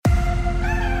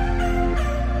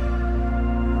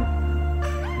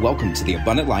Welcome to the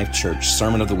Abundant Life Church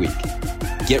Sermon of the Week.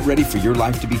 Get ready for your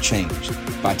life to be changed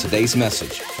by today's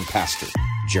message from Pastor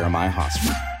Jeremiah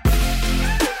Hosmer.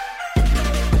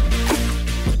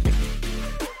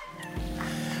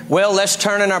 Well, let's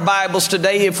turn in our Bibles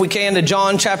today, if we can, to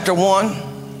John chapter 1.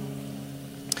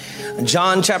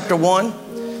 John chapter 1.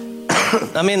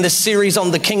 I'm in this series on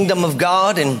the kingdom of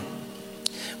God, and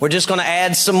we're just going to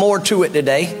add some more to it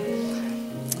today.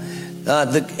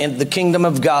 The kingdom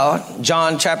of God,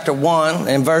 John chapter 1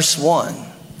 and verse 1.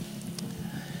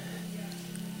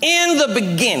 In the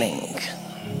beginning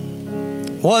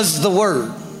was the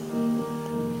Word,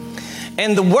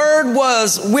 and the Word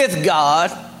was with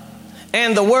God,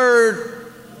 and the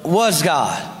Word was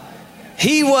God.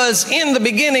 He was in the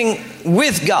beginning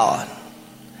with God.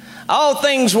 All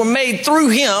things were made through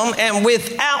Him, and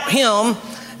without Him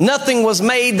nothing was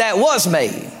made that was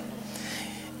made.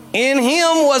 In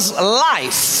Him was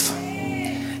life,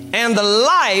 and the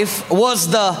life was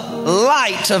the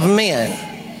light of men.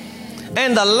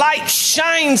 And the light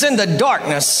shines in the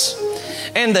darkness,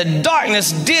 and the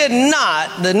darkness did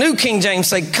not, the New King James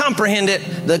say, comprehend it.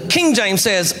 The King James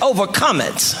says, overcome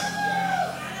it.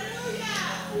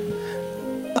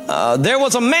 There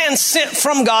was a man sent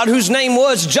from God whose name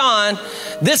was John.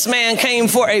 This man came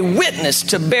for a witness,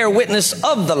 to bear witness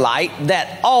of the light,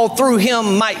 that all through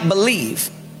him might believe.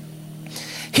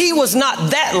 He was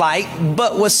not that light,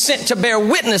 but was sent to bear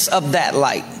witness of that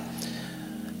light.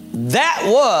 That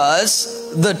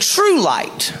was the true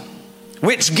light,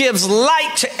 which gives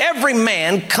light to every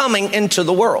man coming into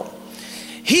the world.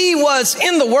 He was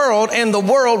in the world, and the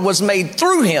world was made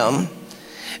through him,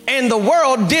 and the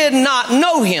world did not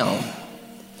know him.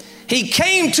 He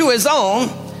came to his own,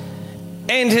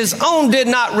 and his own did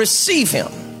not receive him.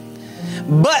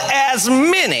 But as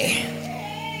many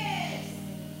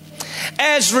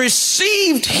as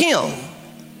received him,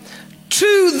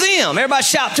 to them, everybody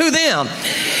shout, to them,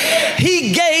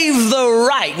 he gave the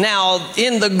right. Now,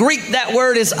 in the Greek, that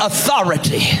word is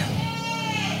authority.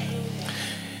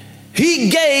 He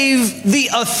gave the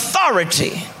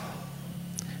authority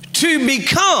to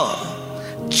become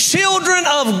children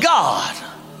of God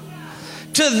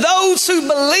to those who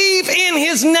believe in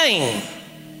his name.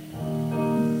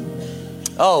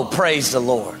 Oh, praise the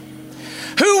Lord.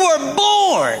 Who were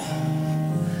born,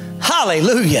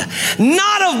 hallelujah,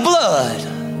 not of blood,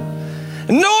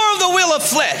 nor of the will of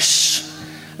flesh,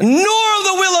 nor of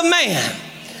the will of man,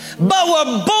 but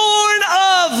were born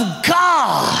of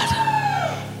God.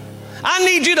 I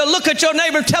need you to look at your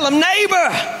neighbor and tell him, neighbor,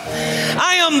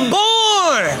 I am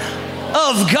born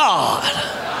of God.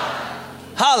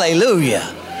 Hallelujah.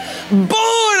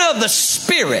 Born of the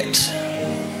Spirit.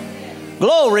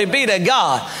 Glory be to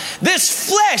God. This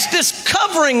flesh, this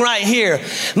covering right here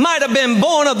might have been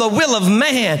born of the will of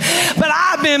man, but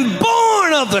I've been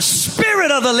born of the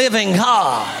Spirit of the living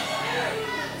God.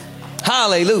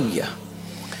 Hallelujah.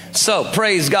 So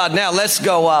praise God. Now let's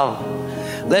go,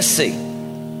 let's see.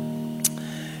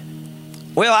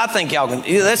 Well, I think y'all can,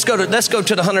 let's go to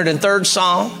the 103rd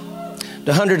Psalm,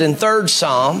 the 103rd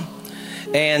Psalm,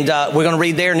 and we're going to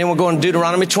read there, and then we're going to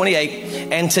Deuteronomy 28.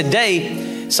 And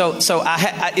today, So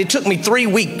it took me 3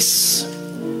 weeks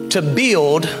to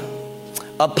build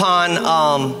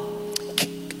upon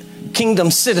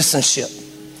kingdom citizenship.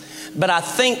 But I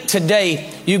think today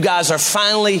you guys are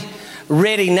finally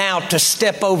ready now to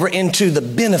step over into the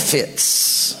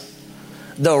benefits,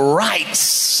 the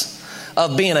rights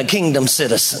of being a kingdom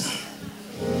citizen.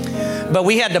 But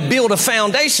we had to build a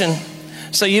foundation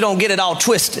so you don't get it all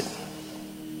twisted.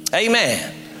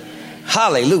 Amen.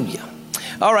 Hallelujah.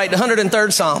 All right, the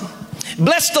 103rd Psalm.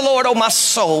 Bless the Lord, O my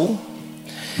soul,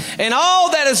 and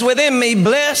all that is within me,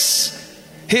 bless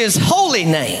his holy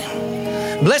name.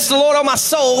 Bless the Lord, O my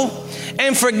soul,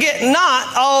 and forget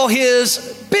not all his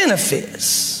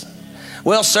benefits.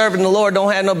 Well, serving the Lord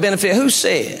don't have no benefit. Who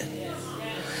said?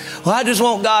 Well, I just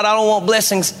want God, I don't want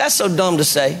blessings. That's so dumb to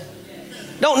say.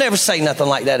 Don't never say nothing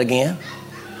like that again.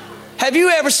 Have you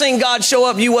ever seen God show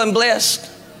up you wasn't blessed?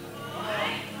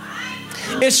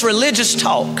 It's religious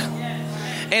talk,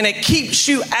 and it keeps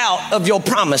you out of your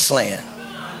promised land.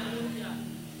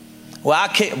 Well, I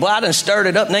done stirred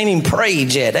it up and ain't even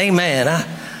prayed yet. Amen. And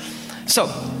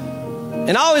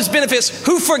all his benefits,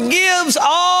 who forgives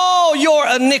all your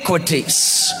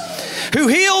iniquities, who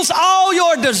heals all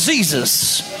your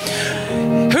diseases,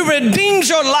 who redeems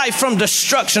your life from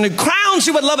destruction, who crowns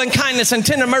you with loving kindness and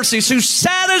tender mercies, who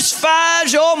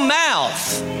satisfies your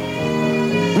mouth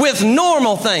with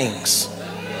normal things,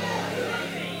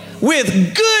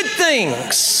 with good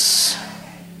things.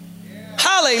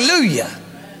 Hallelujah.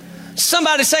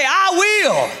 Somebody say, I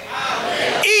will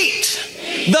eat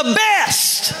the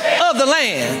best of the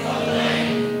land.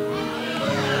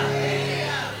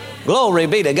 Glory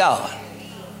be to God.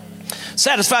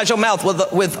 Satisfies your mouth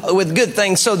with good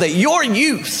things so that your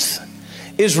youth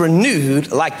is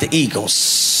renewed like the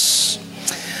eagles.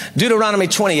 Deuteronomy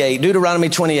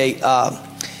 28.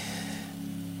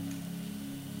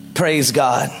 Praise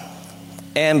God.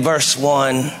 And verse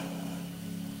 1.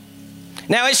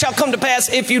 Now it shall come to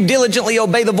pass, if you diligently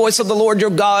obey the voice of the Lord your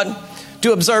God,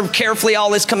 to observe carefully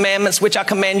all his commandments, which I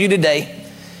command you today,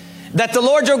 that the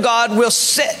Lord your God will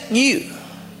set you,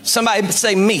 somebody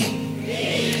say me,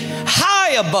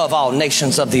 high above all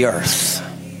nations of the earth.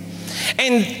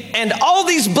 And all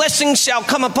these blessings shall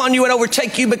come upon you and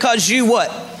overtake you because you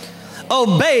what?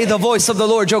 Obey the voice of the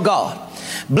Lord your God.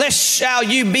 Blessed shall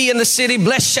you be in the city.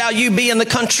 Blessed shall you be in the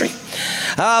country.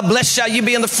 Blessed shall you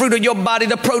be in the fruit of your body,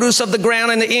 the produce of the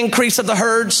ground, and the increase of the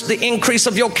herds, the increase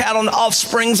of your cattle, and the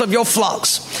offsprings of your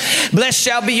flocks. Blessed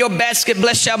shall be your basket.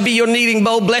 Blessed shall be your kneading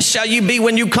bowl. Blessed shall you be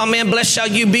when you come in. Blessed shall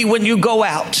you be when you go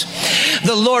out.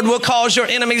 The Lord will cause your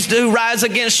enemies to rise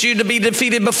against you, to be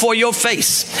defeated before your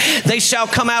face. They shall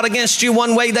come out against you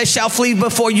one way. They shall flee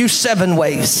before you 7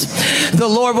 ways. The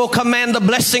Lord will command the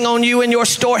blessing on you in your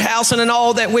storehouse and in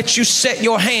all that which you set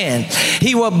your hand.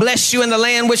 He will bless you in the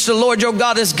land which the Lord your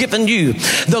God has given you.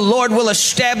 The Lord will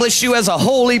establish you as a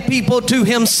holy people to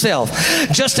himself,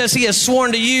 just as he has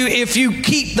sworn to you, if you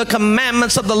keep the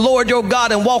commandments of the Lord your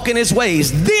God and walk in his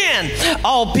ways. Then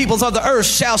all peoples of the earth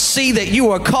shall see that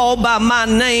you are called by my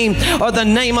name, or the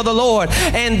name of the Lord,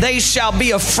 and they shall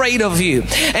be afraid of you.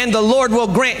 And the Lord will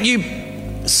grant you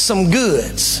some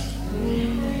goods.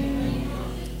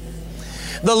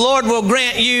 The Lord will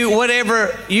grant you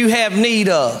whatever you have need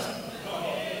of.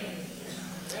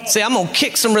 See, I'm going to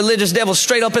kick some religious devils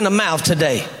straight up in the mouth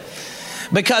today,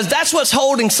 because that's what's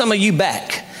holding some of you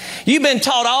back. You've been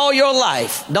taught all your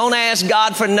life, don't ask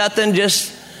God for nothing,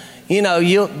 just,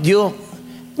 you'll,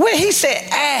 well, he said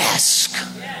ask.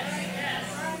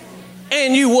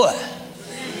 And you what?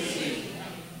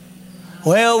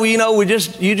 Well,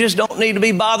 you just don't need to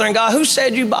be bothering God. Who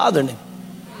said you bothering him?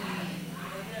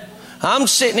 I'm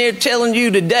sitting here telling you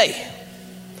today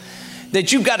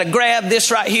that you've got to grab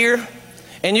this right here,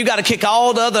 and you got to kick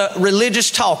all the other religious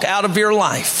talk out of your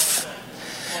life.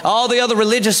 All the other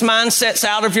religious mindsets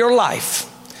out of your life.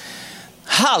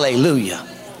 Hallelujah.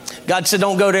 God said,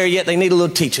 don't go there yet. They need a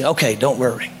little teaching. Okay, don't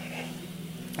worry.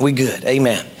 We good.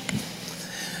 Amen.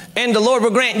 And the Lord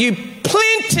will grant you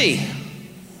plenty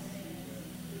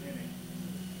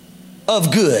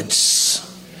of goods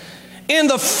in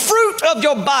the fruit of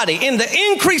your body, in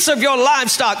the increase of your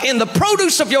livestock, in the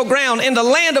produce of your ground, in the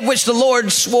land of which the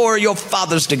Lord swore your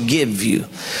fathers to give you.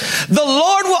 The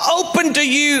Lord will open to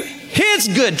you his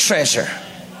good treasure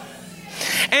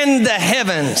and the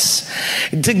heavens,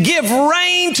 to give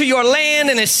rain to your land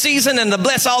in its season, and to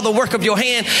bless all the work of your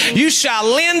hand. You shall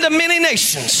lend to many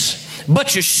nations,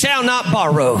 but you shall not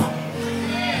borrow.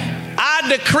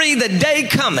 I decree the day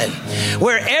coming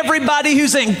where everybody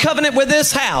who's in covenant with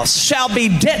this house shall be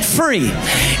debt free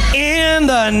in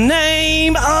the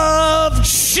name of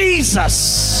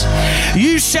Jesus.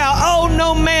 You shall owe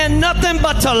no man nothing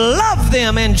but to love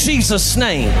them in Jesus'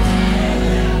 name.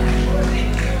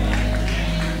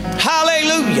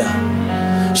 Hallelujah.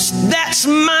 That's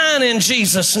mine in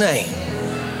Jesus' name.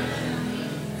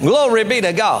 Glory be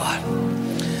to God.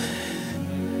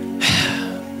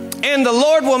 And the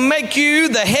Lord will make you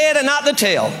the head and not the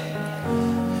tail.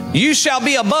 You shall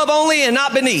be above only and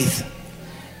not beneath,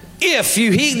 if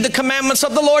you heed the commandments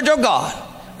of the Lord your God,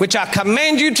 which I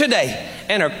command you today,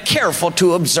 and are careful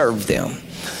to observe them.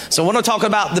 So I want to talk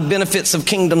about the benefits of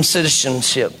kingdom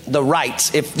citizenship, the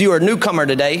rights. If you're a newcomer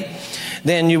today,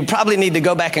 then you probably need to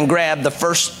go back and grab the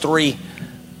first 3.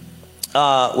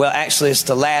 Actually, it's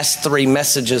the last 3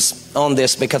 messages on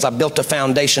this, because I built a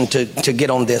foundation to get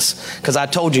on this. Because I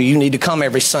told you need to come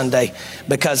every Sunday.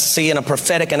 Because, see, in a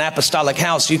prophetic and apostolic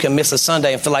house, you can miss a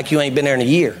Sunday and feel like you ain't been there in a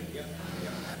year.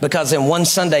 Because in one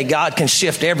Sunday, God can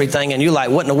shift everything, and you're like,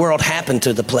 what in the world happened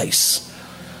to the place?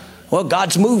 Well,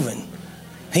 God's moving.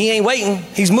 He ain't waiting.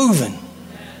 He's moving.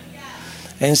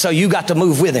 And so you got to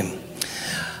move with him.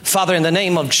 Father, in the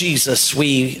name of Jesus,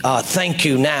 we thank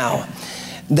you now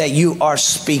that you are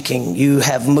speaking. You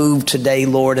have moved today,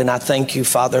 Lord, and I thank you,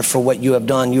 Father, for what you have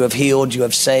done. You have healed, you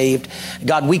have saved.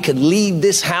 God, we could leave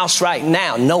this house right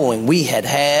now knowing we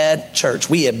had church.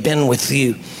 We have been with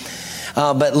you.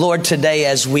 But Lord, today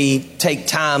as we take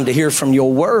time to hear from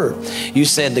your word, you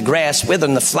said the grass wither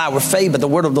and the flower fade, but the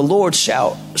word of the Lord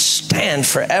shall stand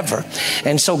forever.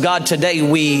 And so God, today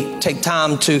we take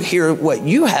time to hear what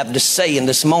you have to say in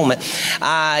this moment.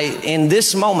 In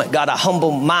this moment, God, I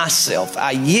humble myself.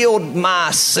 I yield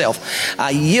myself,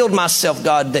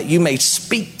 God, that you may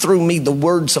speak through me the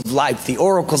words of life, the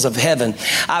oracles of heaven.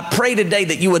 I pray today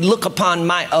that you would look upon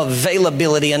my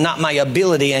availability and not my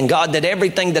ability. And God, that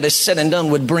everything that is said and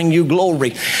done would bring you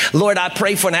glory. Lord, I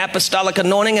pray for an apostolic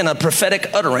anointing and a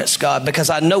prophetic utterance, God, because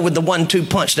I know with the 1-2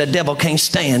 punch, the devil can't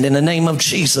stand, in the name of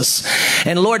Jesus.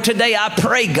 And Lord, today I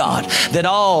pray, God, that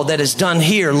all that is done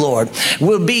here, Lord,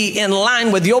 will be in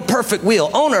line with your perfect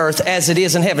will on earth as it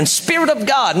is in heaven. Spirit of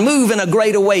God, move in a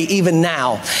greater way even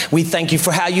now. We thank you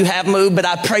for how you have moved, but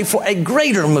I pray for a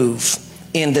greater move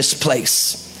in this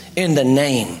place in the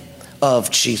name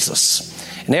of Jesus.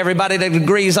 And everybody that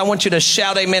agrees, I want you to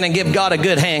shout amen and give God a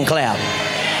good hand clap.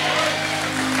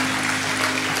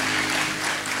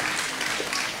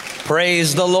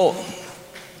 Praise the Lord.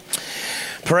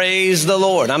 Praise the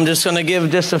Lord. I'm just going to give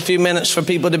just a few minutes for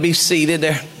people to be seated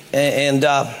there. And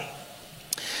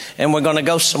we're going to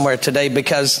go somewhere today,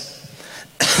 because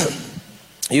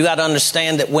you got to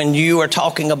understand that when you are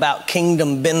talking about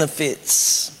kingdom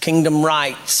benefits, kingdom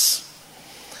rights,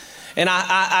 and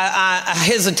I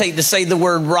hesitate to say the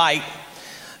word right,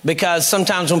 because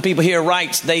sometimes when people hear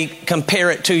rights, they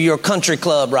compare it to your country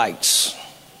club rights.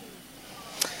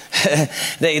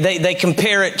 They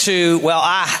compare it to, well,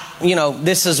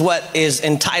 this is what is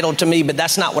entitled to me, but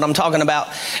that's not what I'm talking about.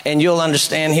 And you'll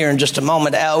understand here in just a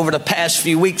moment. Over the past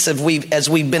few weeks, as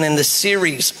we've been in this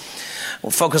series, we're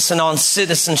focusing on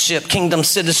citizenship, kingdom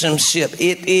citizenship.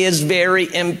 It is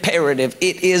very imperative.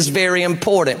 It is very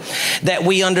important that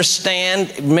we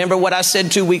understand. Remember what I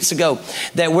said 2 weeks ago,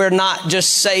 that we're not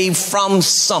just saved from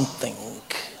something.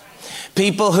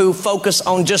 People who focus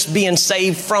on just being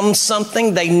saved from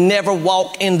something, they never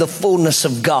walk in the fullness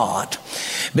of God,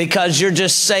 because you're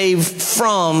just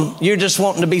you're just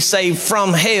wanting to be saved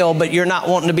from hell, but you're not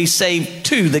wanting to be saved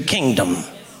to the kingdom.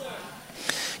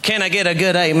 Can I get a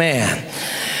good amen?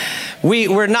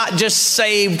 We're not just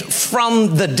saved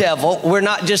from the devil. We're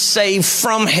not just saved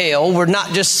from hell. We're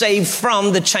not just saved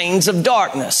from the chains of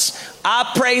darkness.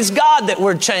 I praise God that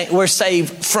we're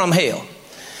saved from hell.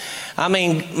 I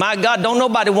mean, my God, don't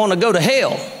nobody want to go to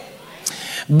hell.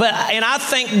 And I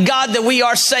thank God that we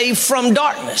are saved from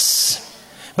darkness.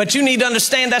 But you need to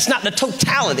understand that's not the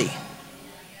totality.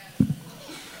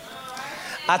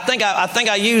 I think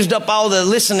I used up all the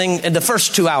listening in the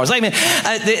first 2 hours. Amen.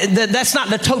 That's not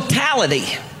the totality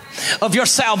of your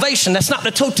salvation. That's not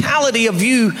the totality of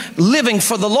you living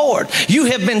for the Lord. You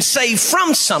have been saved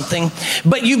from something,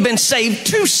 but you've been saved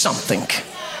to something.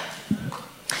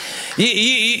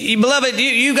 Beloved,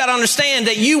 you got to understand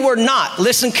that you were not,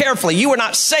 listen carefully, you were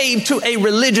not saved to a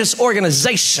religious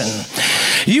organization.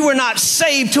 You were not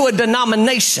saved to a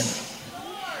denomination.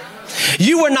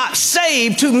 You were not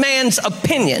saved to man's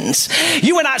opinions.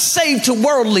 You were not saved to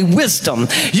worldly wisdom.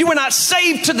 You were not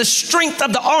saved to the strength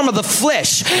of the arm of the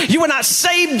flesh. You were not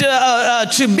saved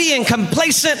to being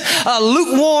complacent,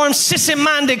 lukewarm,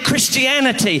 sissy-minded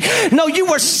Christianity. No, you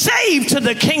were saved to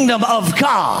the kingdom of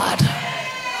God.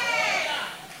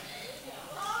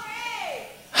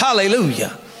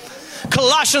 Hallelujah.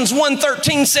 Colossians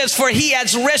 1:13 says, for he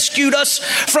has rescued us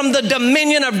from the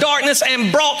dominion of darkness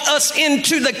and brought us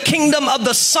into the kingdom of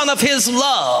the Son of his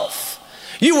love.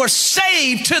 You were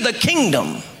saved to the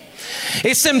kingdom.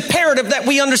 It's imperative that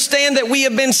we understand that we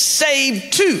have been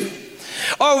saved to.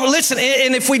 Or listen,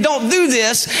 and if we don't do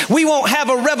this, we won't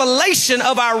have a revelation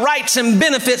of our rights and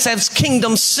benefits as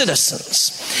kingdom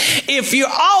citizens. If you're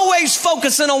always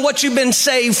focusing on what you've been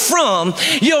saved from,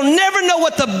 you'll never know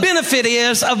what the benefit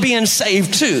is of being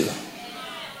saved to.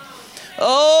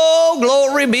 Oh,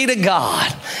 glory be to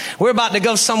God. We're about to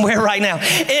go somewhere right now.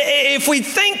 If we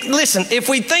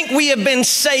think we have been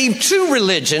saved to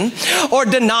religion or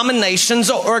denominations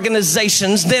or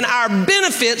organizations, then our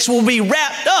benefits will be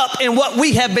wrapped up in what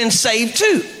we have been saved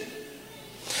to.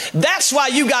 That's why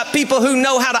you got people who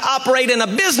know how to operate in a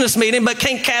business meeting but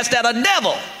can't cast out a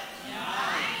devil.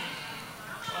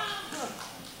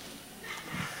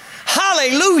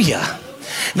 Hallelujah.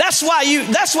 That's why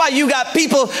you got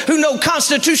people who know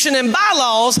Constitution and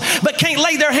bylaws but can't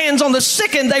lay their hands on the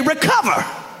sick and they recover.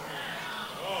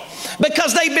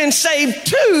 Because they've been saved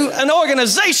to an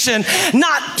organization,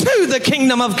 not to the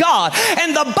kingdom of God.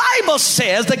 And the Bible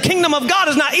says the kingdom of God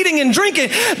is not eating and drinking,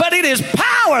 but it is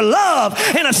power, love,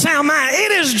 and a sound mind.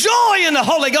 It is joy in the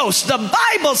Holy Ghost. The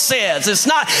Bible says it's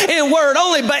not in word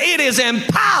only, but it is in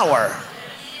power.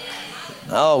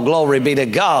 Oh, glory be to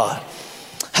God.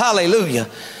 Hallelujah.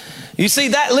 You see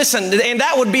that, listen, and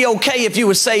that would be okay if you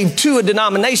were saved to a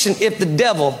denomination if the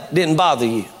devil didn't bother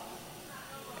you.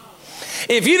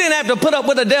 If you didn't have to put up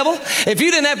with the devil, if you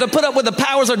didn't have to put up with the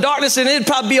powers of darkness, then it'd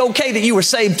probably be okay that you were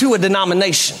saved to a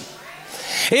denomination.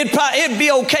 It'd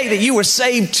be okay that you were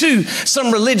saved to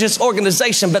some religious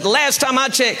organization. But the last time I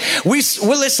checked, we're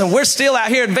still out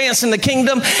here advancing the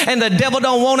kingdom, and the devil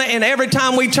don't want it. And every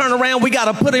time we turn around, we got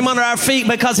to put him under our feet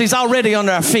because he's already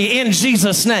under our feet in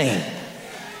Jesus' name.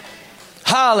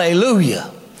 Hallelujah.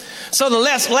 So the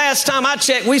last time I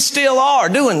checked, we still are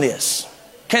doing this.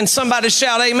 Can somebody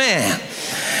shout amen?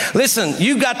 Listen,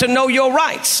 you got to know your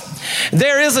rights.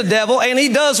 There is a devil, and he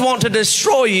does want to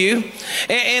destroy you.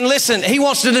 And listen, he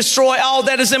wants to destroy all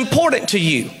that is important to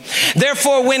you.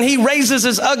 Therefore, when he raises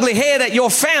his ugly head at your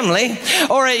family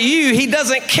or at you, he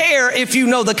doesn't care if you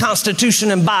know the Constitution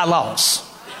and bylaws.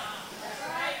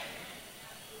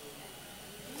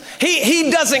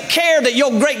 He doesn't care that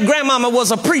your great grandmama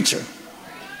was a preacher.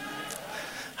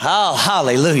 Oh,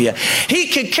 hallelujah. He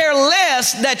could care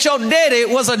less that your daddy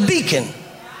was a deacon.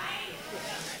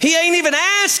 He ain't even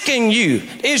asking you,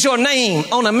 is your name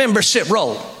on a membership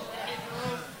roll?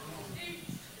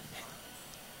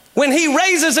 When he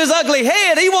raises his ugly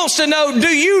head, he wants to know, do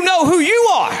you know who you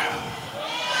are?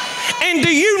 And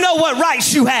do you know what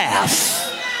rights you have?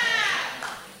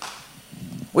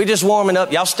 We just warming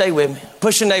up. Y'all stay with me.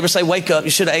 Push your neighbor, say, wake up. You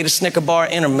should have ate a Snicker bar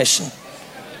intermission.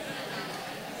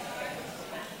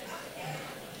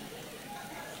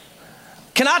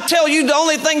 Can I tell you the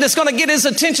only thing that's going to get his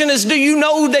attention is, do you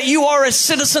know that you are a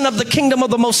citizen of the kingdom of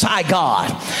the Most High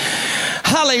God?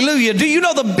 Hallelujah. Do you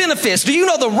know the benefits? Do you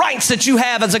know the rights that you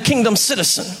have as a kingdom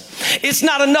citizen? It's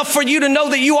not enough for you to know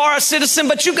that you are a citizen,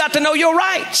 but you got to know your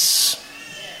rights.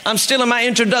 I'm still in my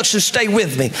introduction. Stay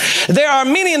with me. There are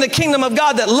many in the kingdom of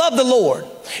God that love the Lord.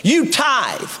 You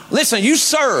tithe. Listen, you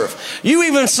serve. You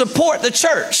even support the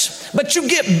church. But you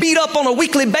get beat up on a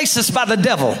weekly basis by the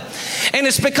devil. And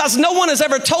it's because no one has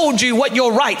ever told you what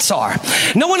your rights are.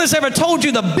 No one has ever told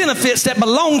you the benefits that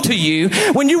belong to you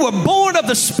when you were born of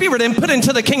the Spirit and put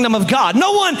into the kingdom of God.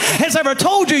 No one has ever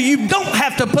told you you don't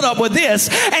have to put up with this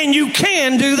and you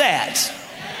can do that.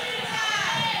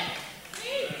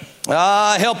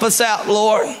 Help us out,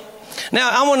 Lord. Now,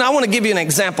 I want to give you an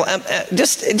example.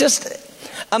 Just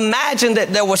imagine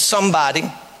that there was somebody.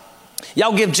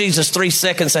 Y'all give Jesus 3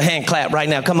 seconds a hand clap right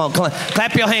now. Come on,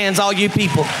 clap your hands, all you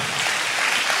people.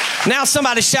 Now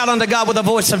somebody shout unto God with a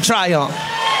voice of triumph.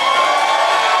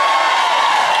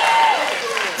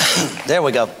 There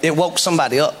we go. It woke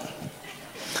somebody up.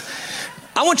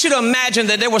 I want you to imagine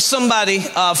that there was somebody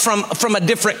from a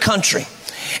different country.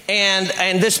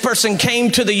 And this person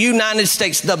came to the United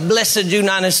States, the blessed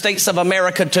United States of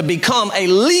America, to become a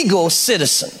legal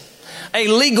citizen. A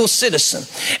legal citizen.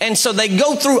 And so they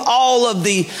go through all of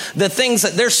the things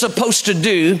that they're supposed to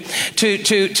do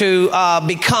to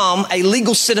become a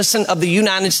legal citizen of the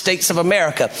United States of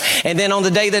America. And then on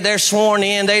the day that they're sworn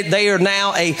in, they are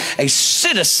now a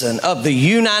citizen of the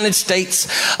United States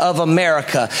of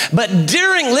America. But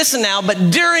during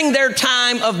their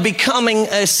time of becoming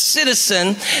a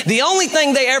citizen, the only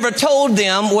thing they ever told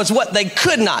them was what they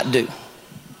could not do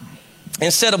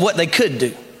instead of what they could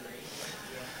do.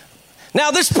 Now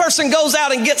this person goes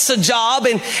out and gets a job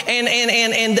and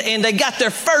they got their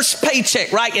first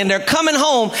paycheck, right? And they're coming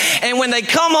home, and when they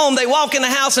come home, they walk in the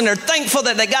house and they're thankful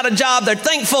that they got a job. They're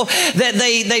thankful that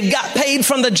they've got paid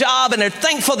from the job, and they're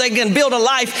thankful they can build a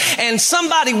life. And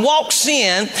somebody walks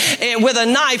in with a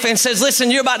knife and says,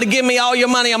 listen, you're about to give me all your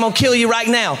money. I'm going to kill you right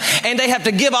now. And they have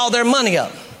to give all their money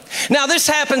up. Now this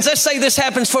happens, let's say this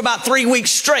happens for about 3 weeks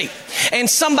straight. And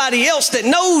somebody else that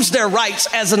knows their rights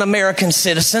as an American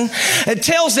citizen, it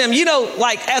tells them, you know,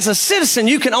 like as a citizen,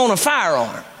 you can own a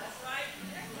firearm.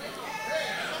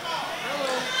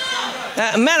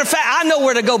 Matter of fact, I know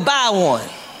where to go buy one.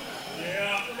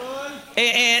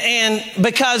 And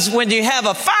because when you have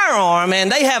a firearm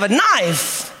and they have a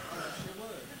knife,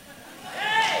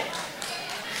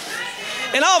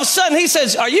 and all of a sudden he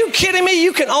says, are you kidding me?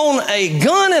 You can own a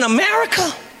gun in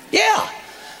America? Yeah.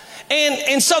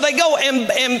 And so they go and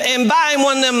buy him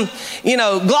one of them, you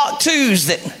know, Glock 2s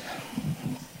that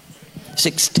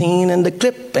 16 in the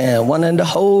clip and 1 in the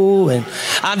hole. And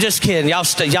I'm just kidding. Y'all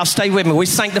stay with me. We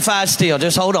sanctified still.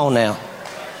 Just hold on now.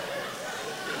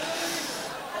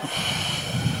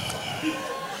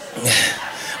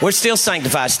 We're still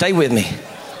sanctified. Stay with me.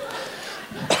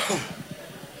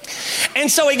 And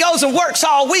so he goes and works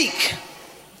all week.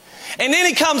 And then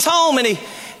he comes home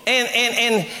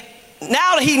and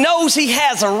now he knows he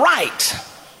has a right,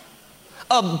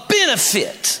 a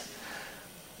benefit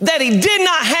that he did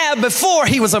not have before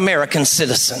he was American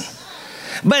citizen.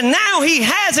 But now he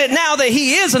has it now that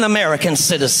he is an American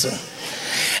citizen.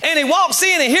 And he walks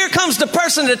in, and here comes the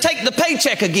person to take the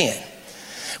paycheck again,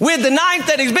 with the knife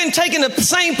that he's been taking the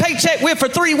same paycheck with for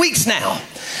 3 weeks now.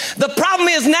 The problem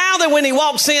is now that when he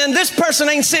walks in, this person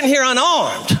ain't sitting here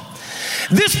unarmed.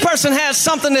 This person has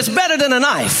something that's better than a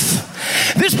knife.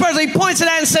 This person, he points it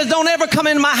at and says, don't ever come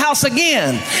into my house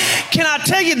again. Can I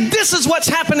tell you, this is what's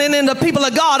happening in the people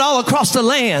of God all across the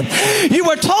land. You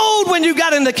were told when you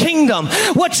got in the kingdom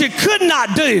what you could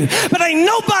not do, but ain't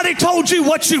nobody told you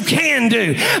what you can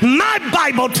do. My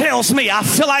Bible tells me, I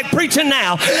feel like preaching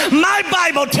now, my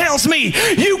Bible tells me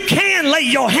you can lay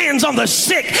your hands on the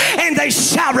sick and they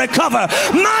shall recover.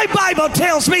 My Bible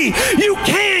tells me you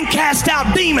can cast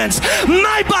out demons.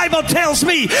 My Bible tells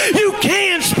me you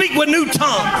can speak with new tongues.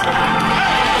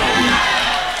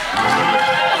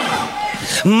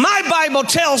 My Bible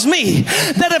tells me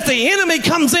that if the enemy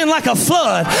comes in like a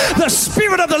flood, the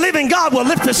Spirit of the living God will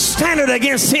lift the standard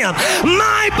against him.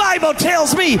 My Bible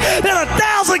tells me that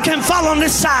 1,000 can fall on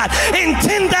this side and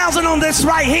 10,000 on this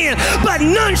right hand, but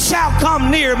none shall come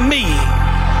near me.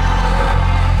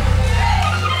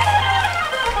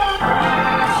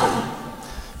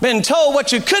 Been told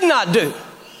what you could not do,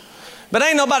 but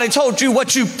ain't nobody told you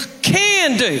what you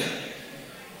can do.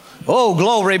 Oh,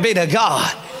 glory be to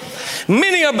God.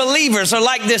 Many are believers are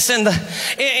like this in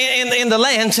the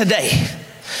land today.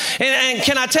 And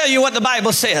can I tell you what the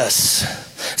Bible says?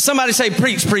 Somebody say,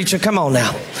 preach, preacher, come on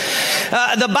now.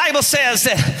 The Bible says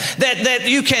that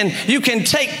you can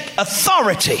take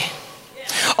authority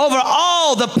over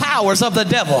all the powers of the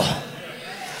devil.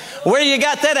 Where you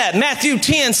got that at? Matthew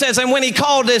 10 says, and when he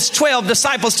called his 12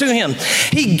 disciples to him,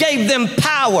 he gave them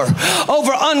power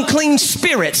over unclean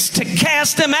spirits to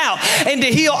cast them out and to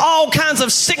heal all kinds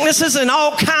of sicknesses and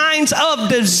all kinds of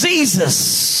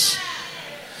diseases.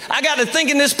 I got to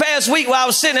thinking this past week while I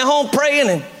was sitting at home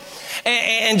praying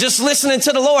and just listening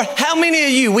to the Lord. How many of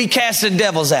you, we casted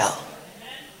devils out?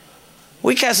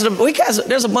 We casted,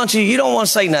 there's a bunch of you don't want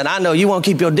to say nothing. I know you want to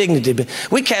keep your dignity, but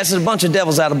we casted a bunch of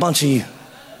devils out, a bunch of you.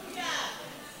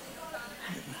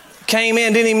 Came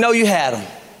in, didn't even know you had them.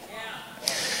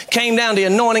 Came down, the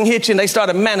anointing hit you, and they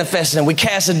started manifesting, and we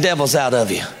cast the devils out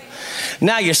of you.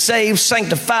 Now you're saved,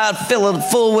 sanctified,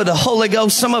 full with the Holy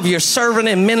Ghost. Some of you are serving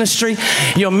in ministry.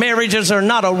 Your marriages are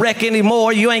not a wreck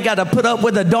anymore. You ain't got to put up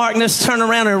with the darkness, turn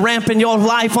around and ramp in your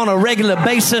life on a regular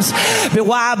basis. But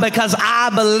why? Because I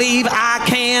believe I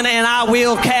can and I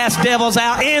will cast devils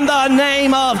out in the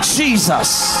name of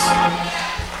Jesus.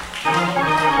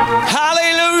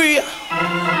 Hallelujah.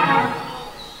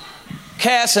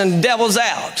 Casting devils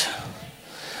out.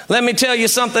 Let me tell you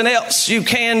something else you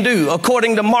can do.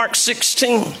 According to Mark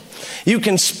 16, you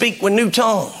can speak with new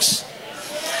tongues.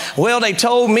 Well, they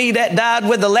told me that died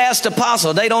with the last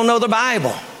apostle. They don't know the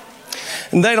Bible.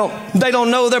 They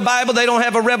don't know their Bible. They don't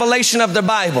have a revelation of the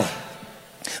Bible.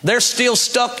 They're still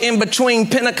stuck in between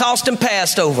Pentecost and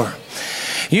Passover.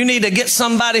 You need to get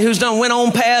somebody who's done went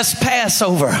on past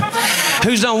Passover,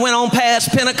 who's done went on past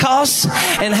Pentecost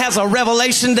and has a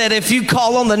revelation that if you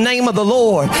call on the name of the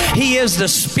Lord, He is the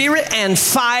Spirit and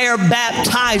fire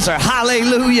baptizer.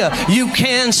 Hallelujah. You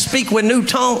can speak with new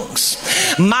tongues.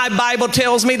 My Bible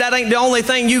tells me that ain't the only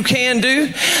thing you can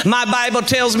do. My Bible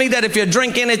tells me that if you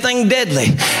drink anything deadly,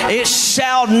 it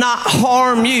shall not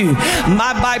harm you.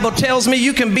 My Bible tells me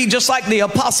you can be just like the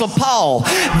Apostle Paul,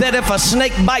 that if a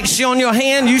snake bites you on your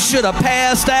hand, you should have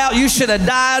passed out, you should have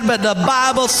died, but the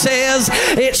Bible says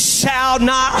it shall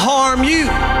not harm you.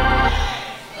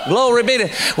 Glory be to.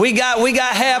 We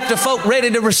got half the folk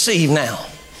ready to receive now.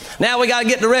 Now we got to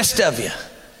get the rest of you.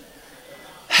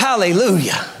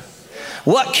 Hallelujah.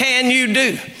 What can you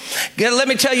do? Let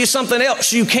me tell you something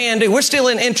else you can do. We're still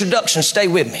in introduction. Stay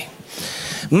with me.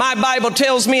 My Bible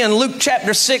tells me in Luke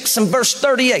chapter 6 and verse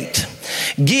 38,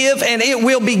 give and it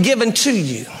will be given to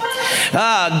you.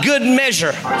 Good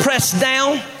measure, pressed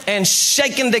down and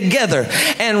shaken together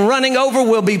and running over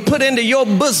will be put into your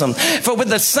bosom. For with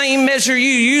the same measure you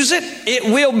use it, it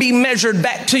will be measured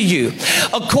back to you.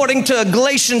 According to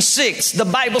Galatians 6, the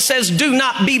Bible says, do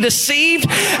not be deceived.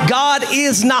 God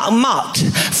is not mocked.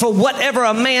 For whatever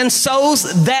a man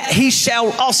sows, that he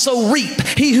shall also reap.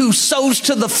 He who sows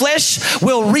to the flesh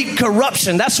will reap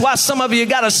corruption. That's why some of you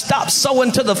got to stop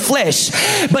sowing to the flesh,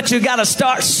 but you got to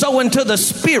start sowing to the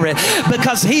Spirit,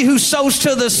 because he who sows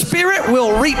to the Spirit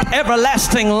will reap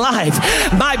everlasting life.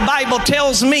 My Bible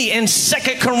tells me in 2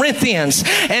 Corinthians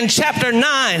and chapter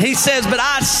 9, he says, but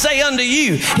I say unto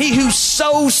you, he who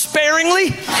sows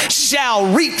sparingly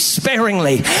shall reap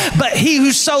sparingly, but he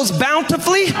who sows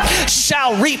bountifully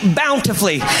shall reap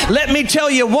bountifully. Let me tell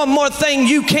you one more thing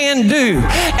you can do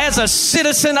as a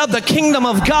citizen of the kingdom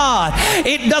of God.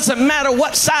 It doesn't matter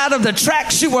what side of the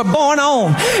tracks you were born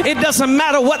on. It doesn't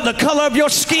matter what the color of your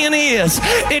skin is.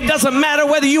 It doesn't matter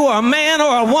whether you are a man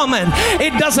or a woman.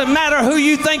 It doesn't matter who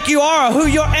you think you are or who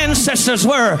your ancestors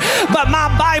were. But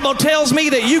my Bible tells me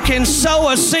that you can sow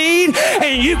a seed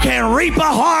and you can reap a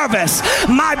harvest.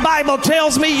 My Bible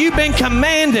tells me you've been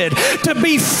commanded to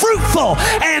be fruitful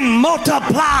and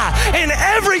multiply, and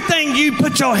everything you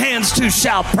put your hands to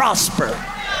shall prosper.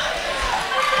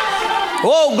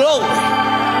 Oh, glory.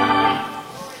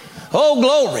 Oh,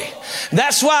 glory.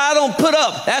 That's why I don't put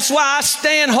up. That's why I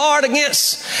stand hard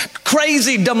against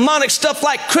crazy demonic stuff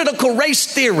like critical race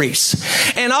theories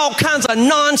and all kinds of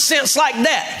nonsense like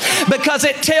that, because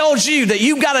it tells you that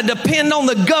you got to depend on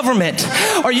the government,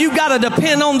 or you got to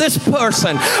depend on this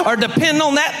person, or depend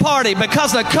on that party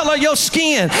because of the color of your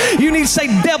skin. You need to say,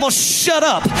 devil, shut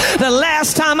up. The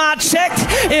last time I checked,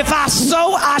 if I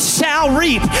sow, I shall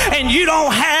reap. And you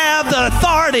don't have the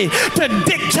authority to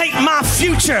dictate my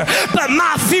future, but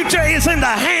my future is in the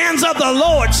hands of the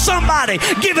Lord. Somebody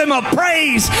give him a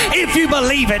praise if you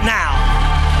believe it now.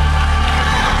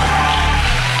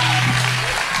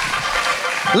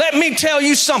 Let me tell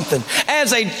you something.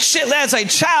 As a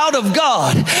child of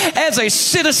God, as a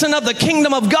citizen of the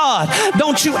kingdom of God,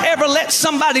 don't you ever let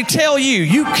somebody tell you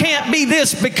you can't be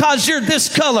this because you're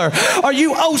this color, or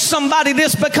you owe somebody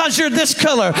this because you're this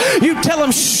color. You tell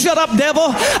them, shut up, devil.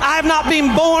 I have not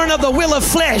been born of the will of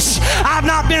flesh. I've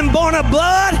not been born of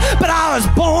blood, but I was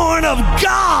born of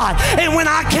God. And when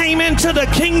I came into the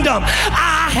kingdom,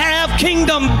 I have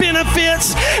kingdom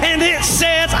benefits, and it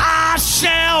says I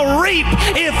shall reap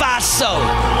if I sow.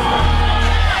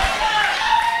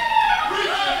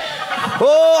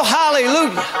 Oh,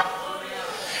 hallelujah.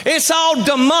 It's all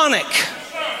demonic,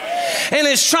 and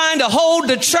it's trying to hold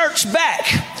the church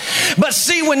back. But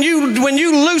see, when you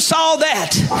loose all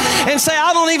that and say,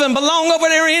 I don't even belong over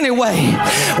there anyway.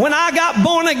 When I got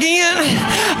born again,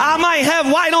 I might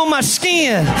have white on my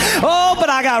skin. Oh, but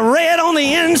I got red on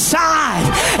the inside.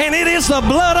 And it is the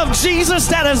blood of Jesus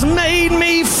that has made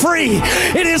me free.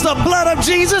 It is the blood of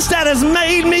Jesus that has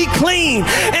made me clean.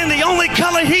 And the only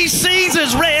color he sees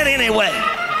is red anyway.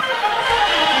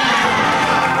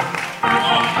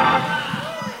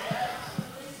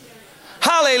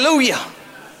 Hallelujah.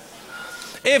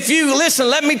 If you listen,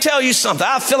 let me tell you something.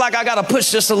 I feel like I got to push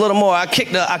this a little more. I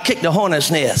kicked the hornet's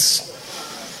nest.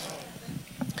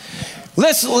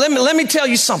 Listen, let me tell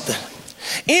you something.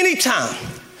 Anytime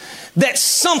that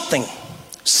something,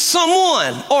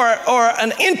 someone, or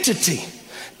an entity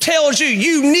tells you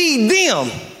you need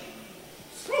them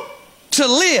to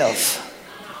live,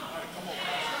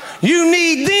 you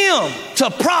need them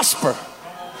to prosper,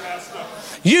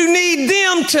 you need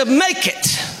them to make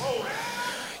it,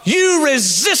 you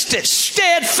resist it,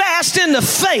 steadfast in the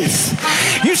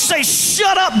faith. You say,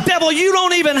 shut up, devil. You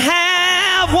don't even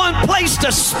have one place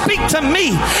to speak to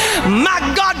me.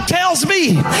 My God tells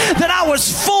me that I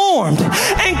was formed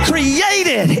and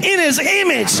created in his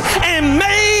image and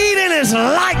made in his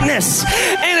likeness.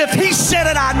 And if he said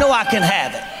it, I know I can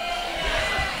have it.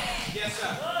 Yes,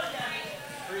 sir.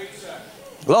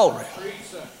 Glory.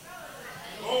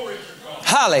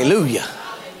 Hallelujah.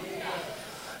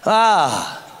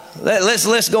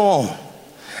 Let's go on.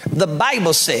 The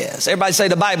Bible says, everybody say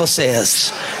the Bible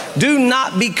says, do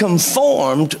not be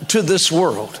conformed to this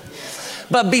world,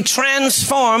 but be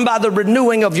transformed by the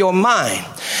renewing of your mind.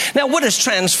 Now, what is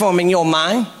transforming your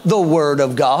mind? The Word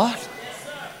of God.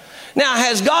 Now,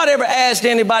 has God ever asked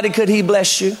anybody, could he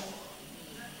bless you?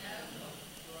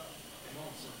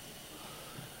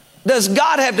 Does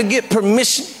God have to get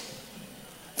permission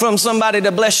from somebody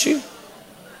to bless you?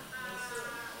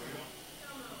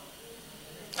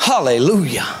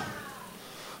 Hallelujah.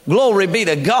 Glory be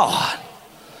to God.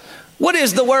 What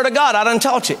is the Word of God? I done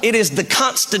taught you. It is the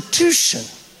constitution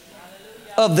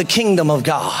of the kingdom of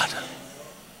God.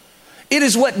 It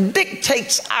is what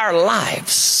dictates our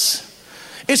lives.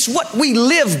 It's what we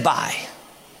live by.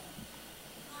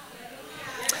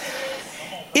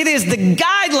 It is the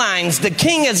guidelines the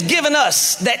King has given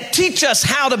us that teach us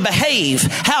how to behave,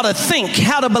 how to think,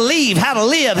 how to believe, how to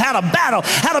live, how to battle,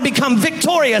 how to become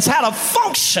victorious, how to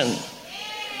function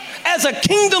as a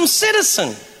kingdom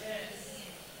citizen.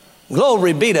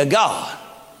 Glory be to God.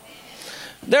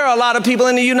 There are a lot of people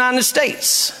in the United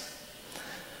States.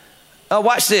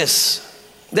 Watch this.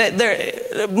 There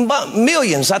are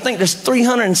millions. I think there's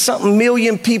 300 and something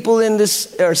million people in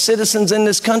this, or citizens in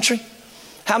this country.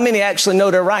 How many actually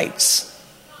know their rights?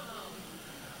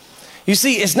 You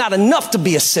see, it's not enough to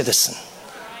be a citizen.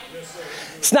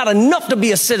 It's not enough to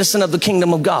be a citizen of the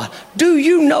kingdom of God. Do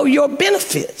you know your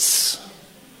benefits?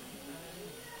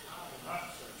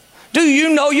 Do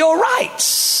you know your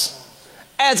rights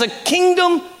as a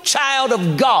kingdom child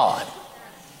of God?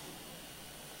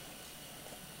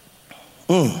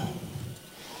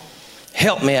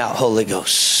 Help me out, Holy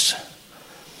Ghost.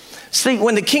 See,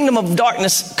 when the kingdom of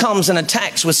darkness comes and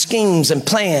attacks with schemes and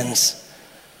plans,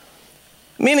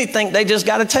 many think they just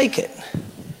got to take it.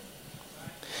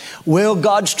 Well,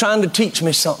 God's trying to teach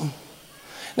me something.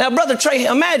 Now, Brother Trey,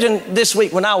 imagine this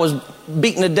week when I was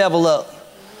beating the devil up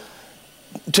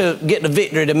to get the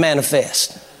victory to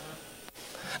manifest.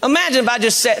 Imagine if I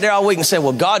just sat there all week and said,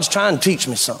 well, God's trying to teach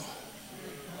me something.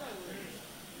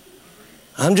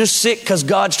 I'm just sick because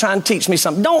God's trying to teach me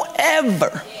something. Don't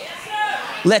ever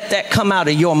let that come out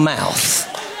of your mouth.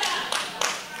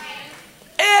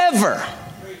 Ever.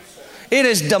 It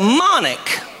is demonic.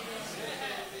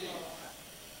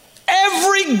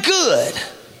 Every good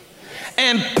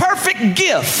and perfect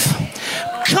gift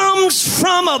comes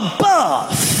from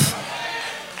above.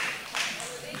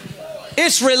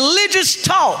 It's religious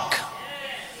talk.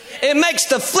 It makes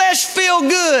the flesh feel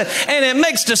good and it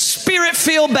makes the spirit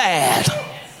feel bad.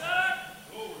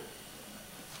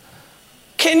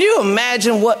 Can you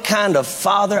imagine what kind of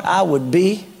father I would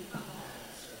be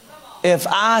if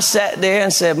I sat there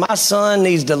and said, my son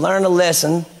needs to learn a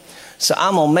lesson, so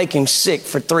I'm going to make him sick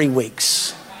for 3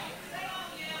 weeks?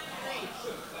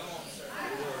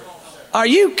 Are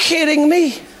you kidding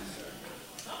me?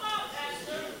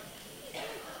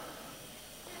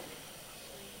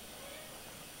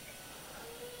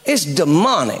 It's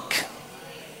demonic.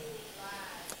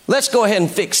 Let's go ahead and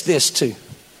fix this too.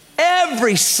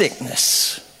 Every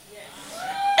sickness,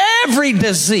 every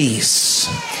disease,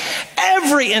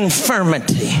 every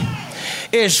infirmity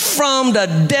is from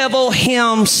the devil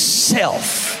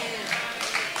himself.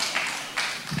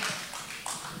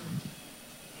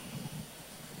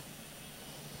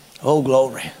 Oh,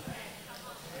 glory.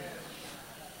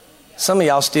 Some of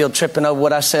y'all still tripping over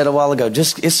what I said a while ago.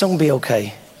 It's going to be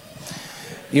okay.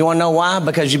 You want to know why?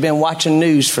 Because you've been watching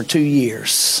news for 2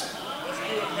 years.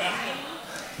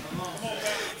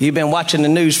 You've been watching the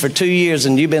news for 2 years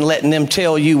and you've been letting them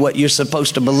tell you what you're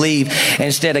supposed to believe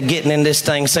instead of getting in this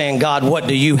thing saying, God, what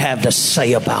do you have to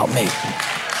say about me?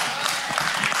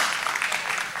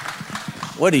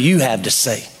 What do you have to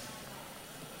say?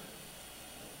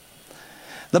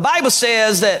 The Bible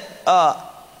says that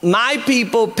my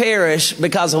people perish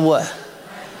because of what?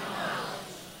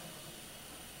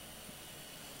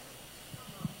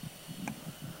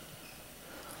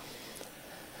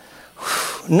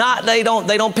 They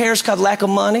don't perish because of lack of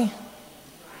money.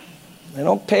 They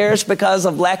don't perish because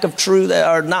of lack of truth,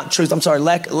 or not truth. I'm sorry,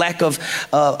 lack of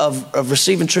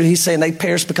receiving truth. He's saying they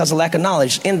perish because of lack of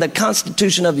knowledge. In the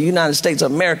Constitution of the United States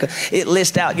of America, it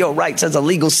lists out your rights as a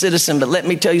legal citizen. But let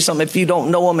me tell you something: if you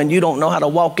don't know them and you don't know how to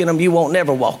walk in them, you won't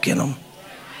never walk in them.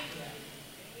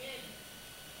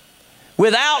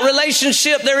 Without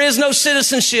relationship, there is no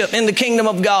citizenship in the kingdom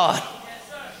of God.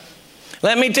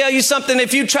 Let me tell you something.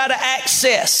 If you try to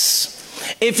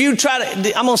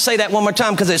I'm going to say that one more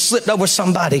time because it slipped over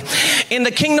somebody. In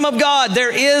the kingdom of God, there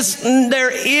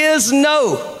is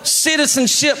no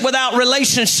citizenship without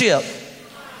relationship.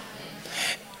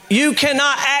 You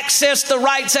cannot access the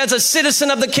rights as a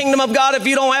citizen of the kingdom of God if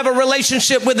you don't have a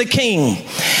relationship with the king.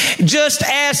 Just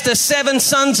ask the 7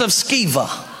 sons of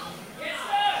Sceva.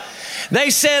 They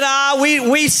said,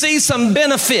 we see some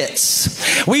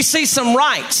benefits. We see some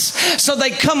rights. So they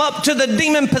come up to the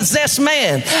demon-possessed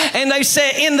man and they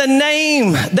say, in the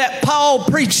name that Paul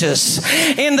preaches,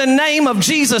 in the name of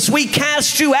Jesus, we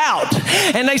cast you out.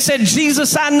 And they said,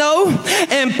 Jesus I know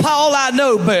and Paul I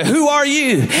know, but who are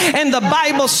you? And the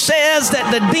Bible says that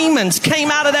the demons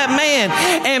came out of that man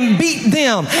and beat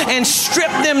them and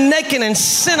stripped them naked and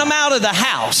sent them out of the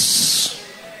house.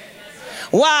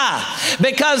 Why?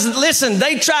 Because, listen,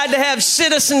 they tried to have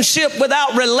citizenship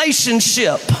without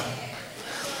relationship.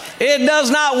 It does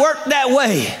not work that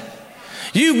way.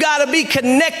 You've got to be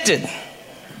connected.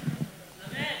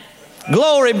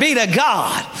 Glory be to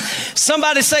God.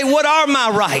 Somebody say, what are my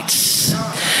rights?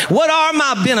 What are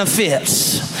my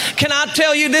benefits? Can I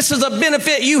tell you, this is a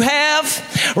benefit you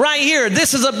have right here.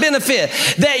 This is a benefit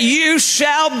that you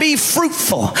shall be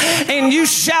fruitful and you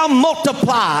shall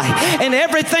multiply, and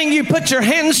everything you put your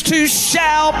hands to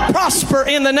shall prosper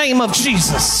in the name of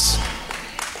Jesus.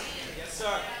 Yes,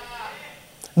 sir.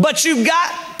 But you've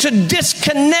got to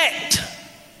disconnect.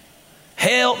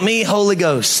 Help me, Holy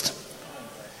Ghost.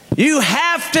 You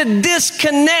have to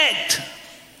disconnect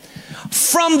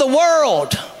from the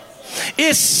world,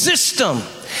 its system,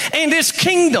 and its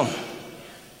kingdom.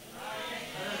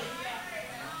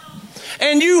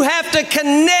 And you have to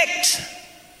connect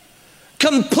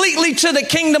completely to the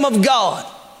kingdom of God.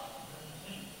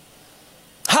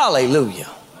 Hallelujah.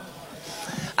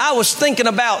 I was thinking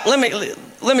about, let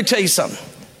me tell you something.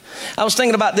 I was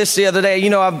thinking about this the other day. You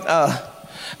know,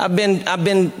 I've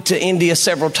been to India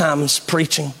several times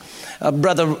preaching.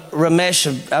 Brother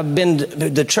Ramesh, I've been to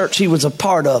the church he was a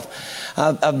part of.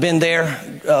 I've been there,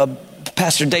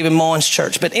 Pastor David Mohan's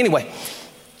church. But anyway,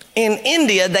 in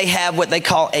India, they have what they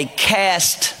call a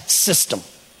caste system.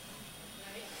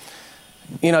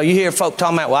 You know, you hear folk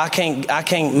talking about, well, I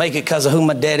can't make it because of who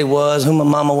my daddy was, who my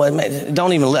mama was. I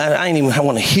ain't even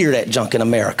want to hear that junk in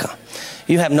America.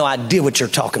 You have no idea what you're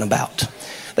talking about.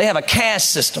 They have a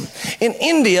caste system. In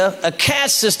India, a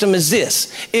caste system is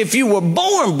this. If you were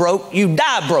born broke, you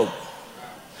die broke.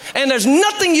 And there's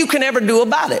nothing you can ever do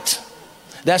about it.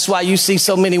 That's why you see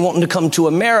so many wanting to come to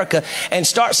America and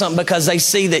start something, because they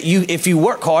see that if you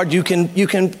work hard, you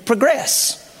can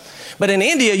progress. But in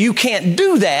India, you can't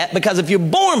do that, because if you're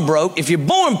born broke, if you're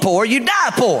born poor, you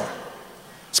die poor.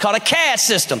 It's called a caste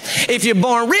system. If you're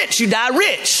born rich, you die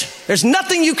rich. There's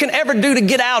nothing you can ever do to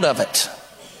get out of it.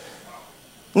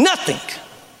 Nothing.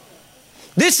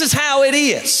 This is how it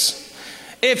is.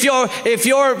 If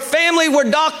your family were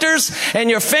doctors and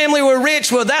your family were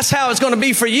rich, well, that's how it's going to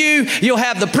be for you. You'll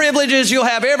have the privileges. You'll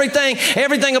have everything.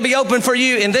 Everything will be open for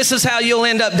you. And this is how you'll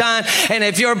end up dying. And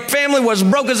if your family was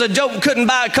broke as a joke and couldn't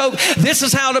buy a Coke, this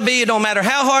is how it'll be. No matter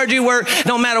how hard you work,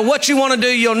 no matter what you want to do,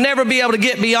 you'll never be able to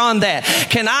get beyond that.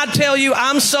 Can I tell you,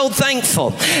 I'm so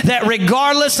thankful that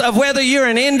regardless of whether you're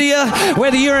in India,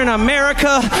 whether you're in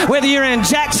America, whether you're in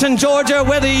Jackson, Georgia,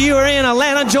 whether you're in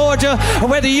Atlanta, Georgia, or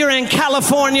whether you're in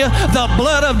California, the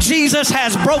blood of Jesus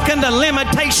has broken the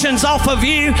limitations off of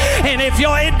you. And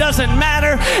it doesn't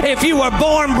matter if you were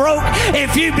born broke,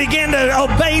 if you begin to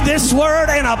obey this word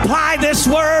and apply this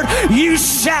word, you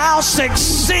shall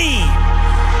succeed.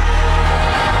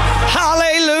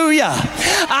 Hallelujah.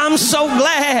 I'm so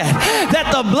glad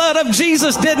that the blood of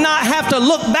Jesus did not have to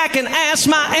look back and ask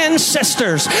my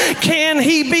ancestors, can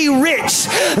he be rich?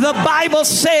 The Bible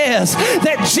says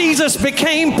that Jesus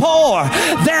became poor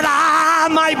that I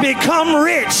might become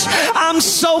rich. I'm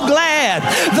so glad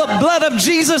the blood of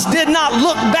Jesus did not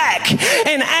look back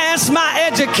and ask my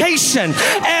education,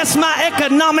 ask my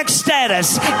economic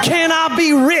status, can I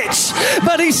be rich?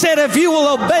 But he said, if you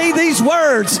will obey these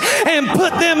words and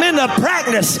put them into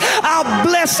practice, I'll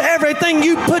bless everything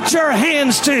you put your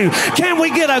hands to. Can we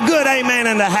get a good amen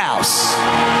in the house?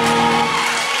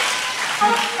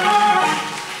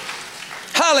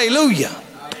 Hallelujah.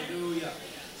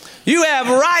 You have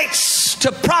rights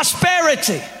to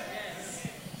prosperity.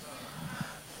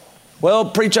 Well,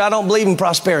 preacher, I don't believe in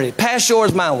prosperity. Pass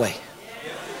yours my way.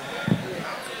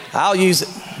 I'll use it.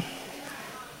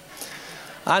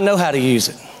 I know how to use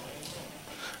it.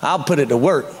 I'll put it to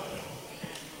work.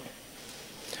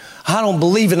 I don't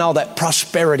believe in all that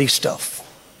prosperity stuff.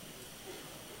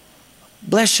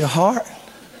 Bless your heart.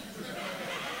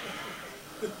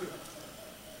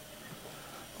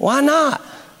 Why not?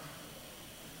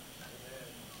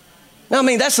 No, I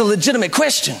mean, that's a legitimate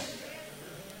question.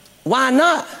 Why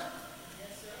not?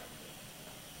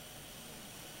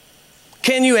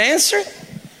 Can you answer it?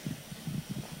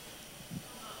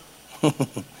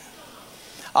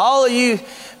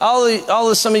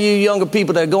 Some of you younger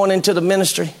people that are going into the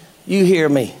ministry, you hear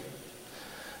me.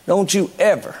 Don't you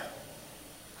ever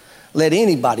let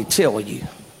anybody tell you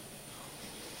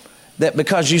that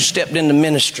because you stepped into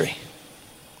ministry,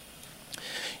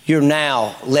 you're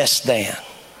now less than.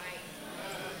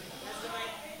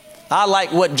 I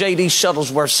like what J.D.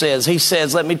 Shuttlesworth says. He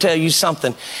says, let me tell you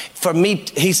something. For me,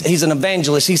 he's an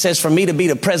evangelist. He says, for me to be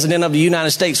the president of the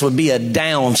United States would be a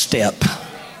down step.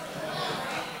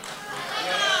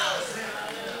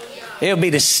 It would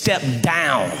be to step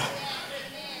down.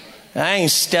 I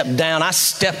ain't stepped down. I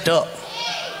stepped up.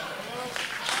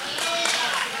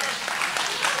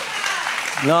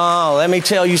 No, let me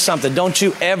tell you something. Don't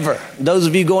you ever, those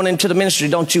of you going into the ministry,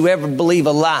 don't you ever believe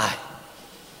a lie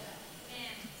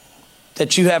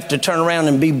that you have to turn around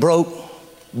and be broke,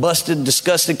 busted,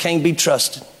 disgusted, can't be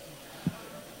trusted.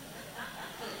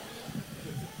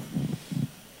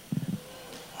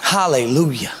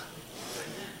 Hallelujah.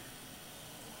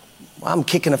 Well, I'm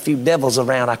kicking a few devils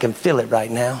around. I can feel it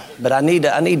right now. But I need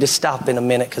to stop in a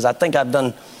minute, because I think I've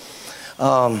done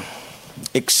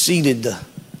exceeded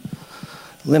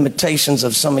limitations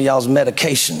of some of y'all's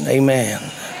medication. Amen.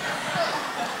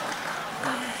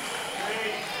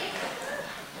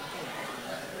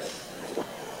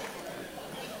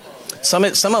 Some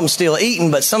of them still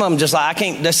eating, but some of them just like, I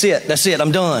can't, that's it,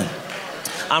 I'm done.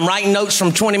 I'm writing notes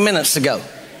from 20 minutes ago.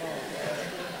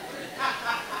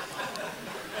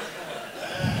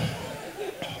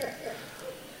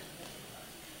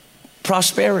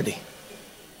 Prosperity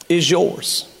is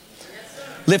yours.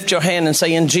 Lift your hand and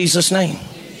say, in Jesus' name,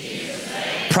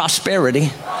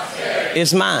 prosperity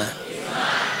is mine.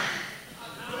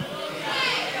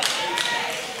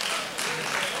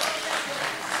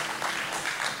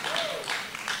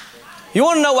 You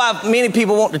want to know why many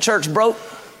people want the church broke?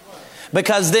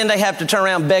 Because then they have to turn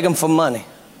around and beg them for money.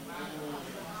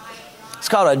 It's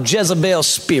called a Jezebel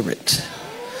spirit.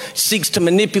 It seeks to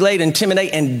manipulate,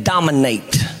 intimidate, and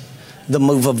dominate the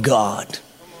move of God.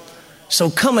 So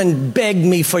come and beg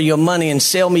me for your money and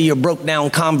sell me your broke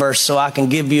down Converse so I can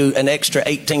give you an extra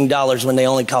 $18 when they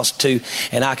only cost $2,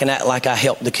 and I can act like I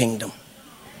helped the kingdom.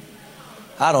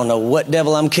 I don't know what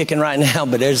devil I'm kicking right now,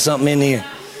 but there's something in here.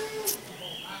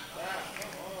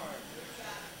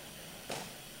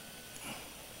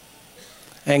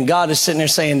 And God is sitting there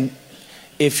saying,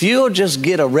 if you'll just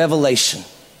get a revelation,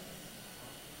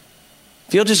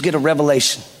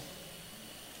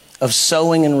 of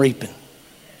sowing and reaping.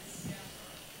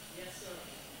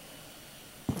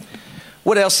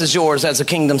 What else is yours as a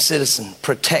kingdom citizen?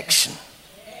 Protection.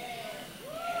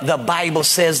 The Bible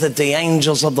says that the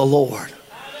angels of the Lord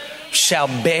shall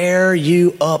bear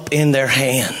you up in their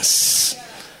hands,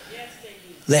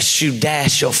 lest you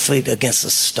dash your feet against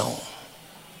a stone.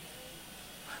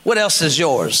 What else is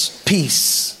yours?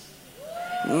 Peace.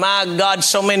 My God,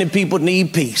 so many people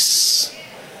need peace.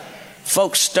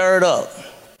 Folks stirred up,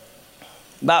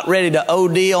 about ready to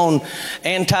OD on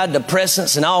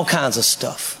antidepressants and all kinds of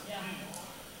stuff.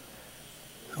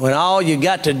 When all you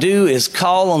got to do is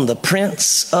call on the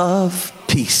Prince of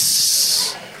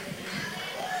Peace.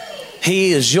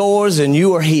 He is yours and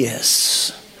you are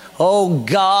his. Oh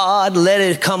God, let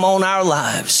it come on our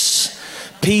lives.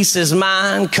 Peace is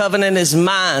mine. Covenant is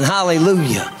mine.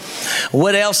 Hallelujah.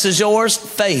 What else is yours?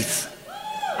 Faith.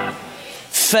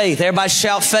 Faith. Everybody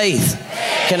shout faith.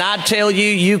 Can I tell you,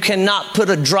 you cannot put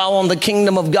a draw on the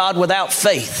kingdom of God without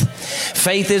faith.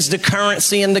 Faith is the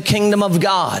currency in the kingdom of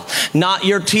God. Not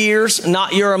your tears,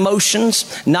 not your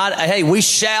emotions. Not, hey, we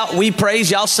shout, we praise.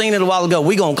 Y'all seen it a while ago.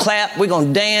 We're going to clap. We're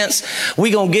going to dance.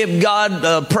 We're going to give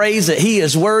God praise that he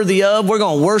is worthy of. We're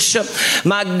going to worship.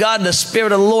 My God, the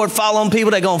Spirit of the Lord fall on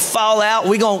people. They're going to fall out.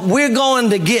 We're going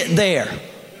to get there.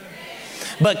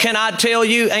 But can I tell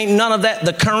you, ain't none of that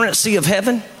the currency of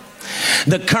heaven?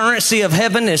 The currency of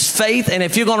heaven is faith, and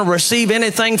if you're going to receive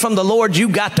anything from the Lord, you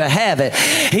got to have it.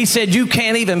 He said, you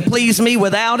can't even please me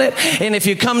without it, and if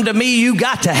you come to me, you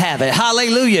got to have it.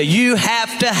 Hallelujah. You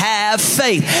have to have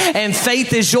faith, and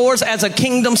faith is yours as a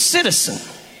kingdom citizen.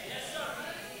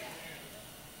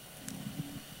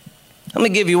 Let me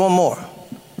give you one more.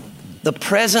 The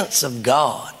presence of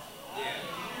God.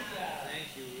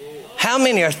 How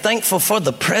many are thankful for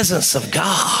the presence of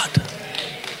God?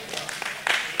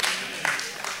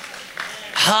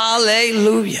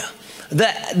 Hallelujah.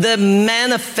 The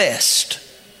manifest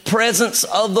presence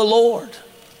of the Lord.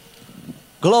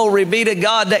 Glory be to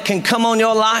God that can come on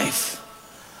your life.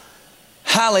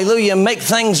 Hallelujah. Make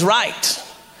things right.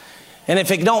 And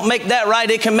if it don't make that right,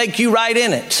 it can make you right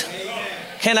in it.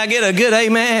 Can I get a good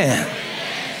amen?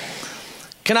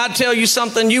 Can I tell you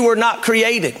something? You were not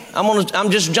created. I'm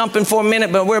just jumping for a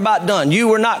minute, but we're about done. You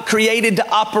were not created to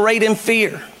operate in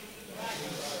fear.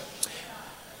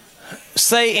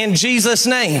 Say in Jesus'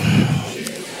 name,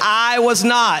 I was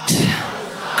not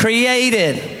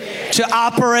created to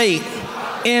operate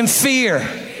in fear.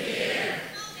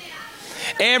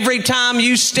 Every time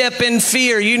you step in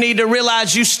fear, you need to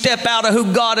realize you step out of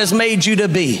who God has made you to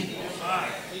be.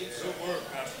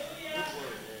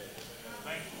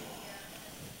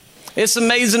 It's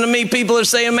amazing to me. People are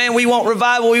saying, man, we want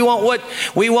revival. We want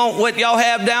what y'all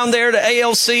have down there, the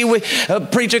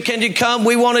ALC. Preacher, can you come?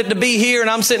 We want it to be here. And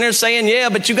I'm sitting there saying, yeah,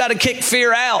 but you got to kick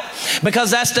fear out, because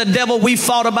that's the devil we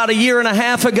fought about a year and a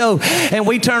half ago. And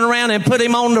we turned around and put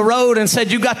him on the road and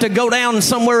said, you got to go down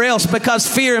somewhere else, because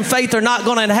fear and faith are not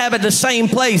going to inhabit the same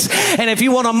place. And if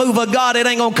you want to move of God, it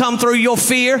ain't going to come through your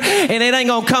fear, and it ain't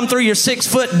going to come through your 6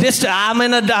 foot distance.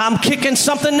 I'm kicking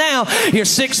something now. Your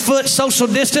 6 foot social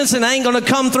distance, and ain't going to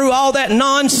come through all that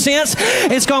nonsense.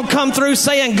 It's going to come through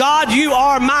saying, God, you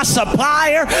are my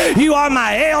supplier. You are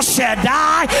my El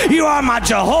Shaddai. You are my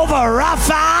Jehovah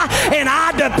Rapha, and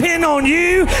I depend on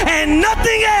you and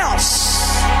nothing else.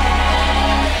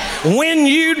 When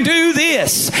you do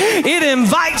this, it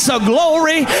invites a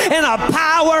glory and a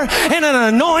power and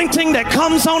an anointing that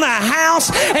comes on a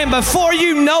house, and before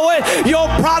you know it, your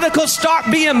prodigals start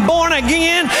being born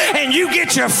again, and you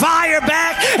get your fire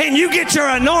back, and you get your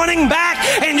anointing back,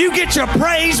 and you get your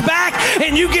praise back,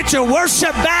 and you get your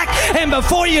worship back, and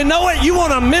before you know it, you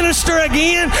want to minister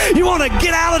again, you want to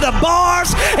get out of the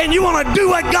bars, and you want to do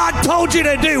what God told you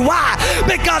to do. Why?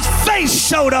 Because faith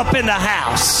showed up in the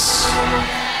house.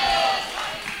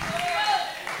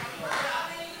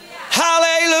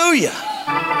 Hallelujah.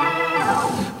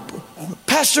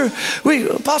 Pastor, we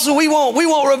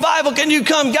want revival. Can you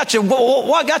come? Got your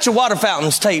water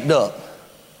fountains taped up?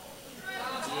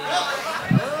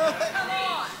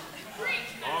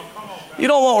 You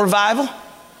don't want revival.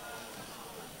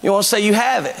 You want to say you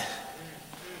have it.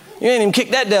 You ain't even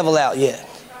kicked that devil out yet.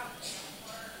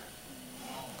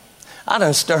 I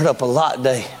done stirred up a lot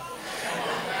today.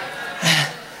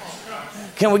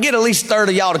 Can we get at least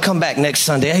 30 of y'all to come back next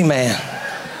Sunday? Amen.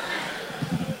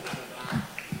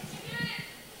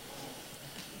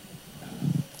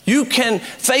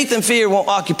 Faith and fear won't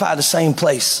occupy the same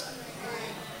place.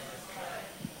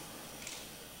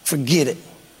 Forget it.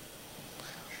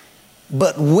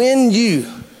 But when you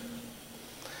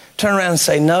turn around and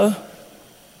say, no,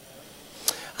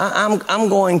 I'm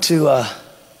going to, I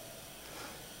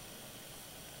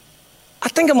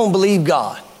think I'm going to believe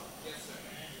God.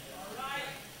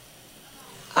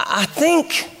 I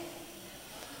think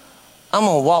I'm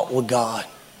going to walk with God.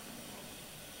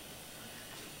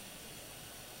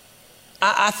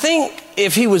 I think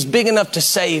if he was big enough to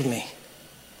save me,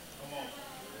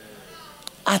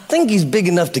 I think he's big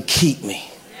enough to keep me.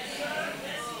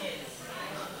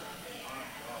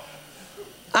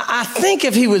 I think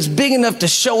if he was big enough to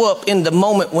show up in the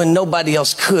moment when nobody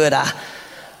else could, I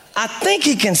think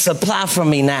he can supply for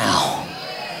me now.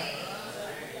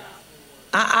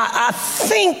 I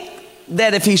think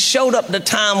that if he showed up the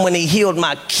time when he healed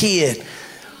my kid,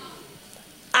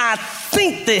 I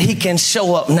think that he can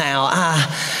show up now.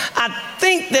 I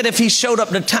think that if he showed up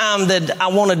the time that I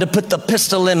wanted to put the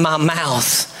pistol in my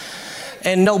mouth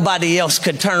and nobody else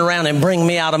could turn around and bring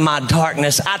me out of my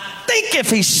darkness, I think if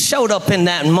he showed up in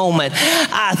that moment,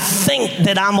 I think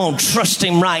that I'm going to trust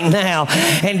him right now.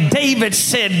 And David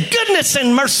said, goodness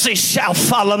and mercy shall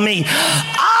follow me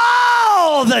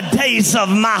all the days of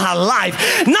my life.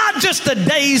 Not just the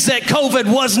days that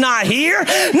COVID was not here,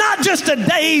 not just the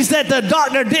days that the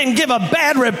doctor didn't give a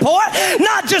bad report,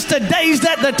 not just the days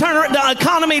that the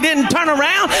economy didn't turn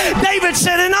around. David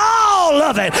said, in all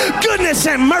of it, goodness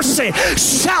and mercy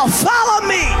shall follow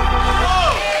me.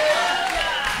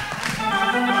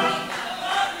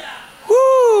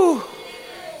 Woo!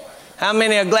 How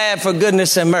many are glad for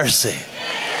goodness and mercy?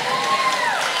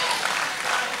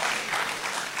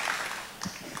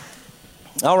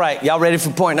 All right, y'all ready for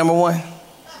point number one?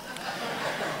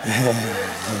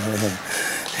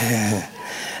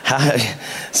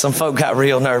 Some folk got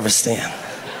real nervous then.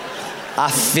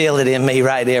 I feel it in me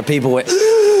right there. People went,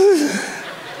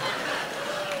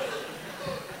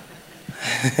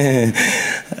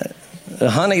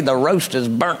 honey, the roast is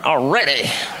burnt already.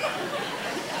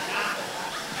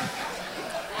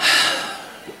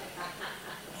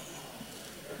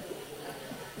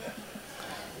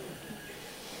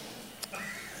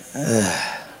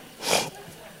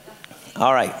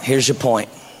 All right, here's your point.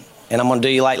 And I'm going to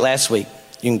do you like last week.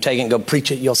 You can take it and go preach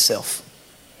it yourself.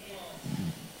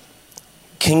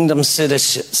 Kingdom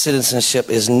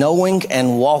citizenship is knowing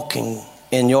and walking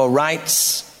in your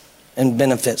rights and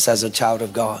benefits as a child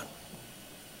of God.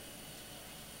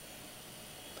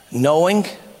 Knowing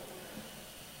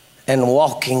and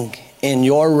walking in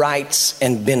your rights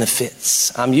and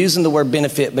benefits. I'm using the word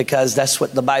benefit because that's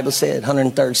what the Bible said,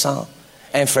 103rd Psalm.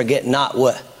 And forget not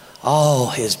what? All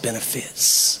his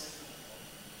benefits.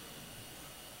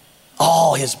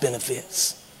 All his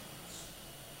benefits.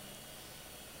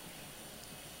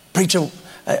 Preacher,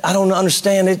 I don't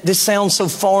understand it. This sounds so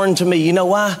foreign to me. You know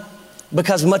why?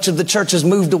 Because much of the church has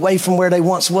moved away from where they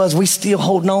once was. We still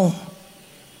holding on.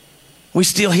 We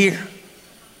still here.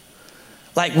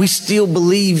 Like we still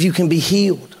believe you can be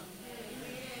healed.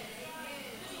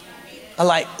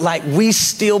 Like we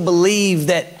still believe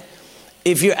that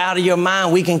if you're out of your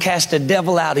mind, we can cast the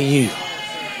devil out of you.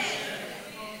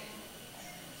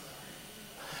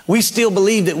 We still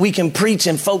believe that we can preach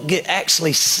and folk get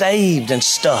actually saved and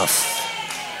stuff.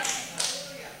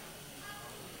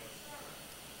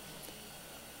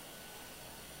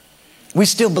 We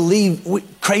still believe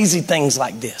crazy things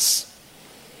like this.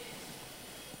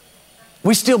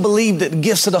 We still believe that the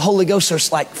gifts of the Holy Ghost are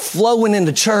like flowing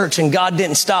into church and God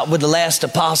didn't stop with the last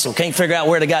apostle. Can't figure out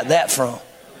where they got that from.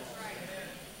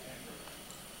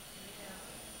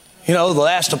 You know, the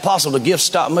last apostle, the gift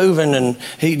stopped moving, and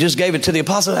he just gave it to the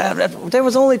apostle. There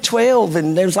was only 12,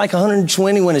 and there was like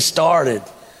 120 when it started.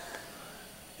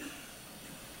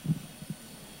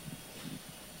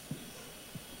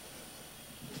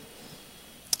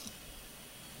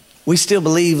 We still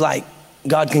believe like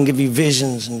God can give you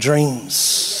visions and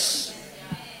dreams.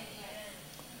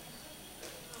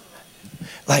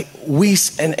 Like we,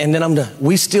 and then I'm done.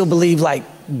 We still believe like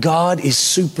God is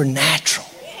supernatural.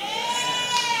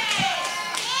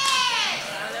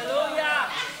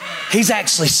 He's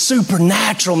actually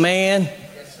supernatural, man.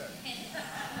 Yes, sir.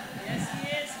 Yes, he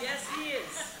is. Yes, he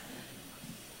is.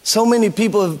 So many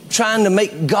people are trying to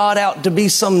make God out to be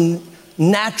some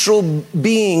natural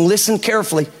being. Listen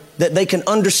carefully, that they can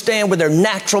understand with their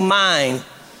natural mind.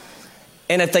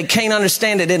 And if they can't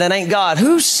understand it, then it ain't God.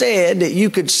 Who said that you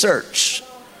could search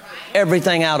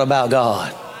everything out about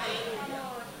God?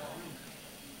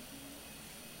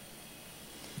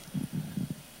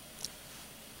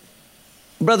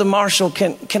 Brother Marshall,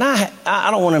 can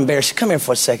I don't want to embarrass you. Come here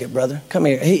for a second, brother. Come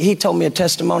here. He told me a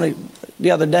testimony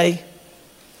the other day.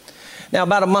 Now,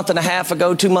 about a month and a half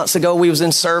ago, 2 months ago, we was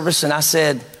in service, and I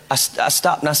said, I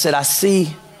stopped and I said, I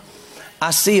see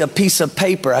a piece of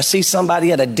paper. I see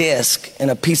somebody at a desk and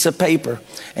a piece of paper,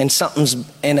 and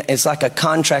it's like a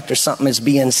contract or something is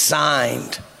being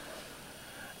signed.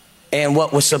 And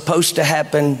what was supposed to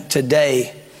happen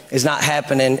today is not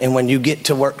happening, and when you get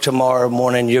to work tomorrow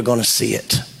morning, you're going to see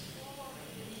it.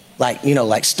 Like, you know,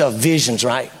 like stuff, visions,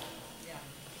 right? Yeah.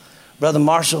 Brother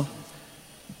Marshall,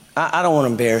 I don't want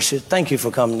to embarrass you. Thank you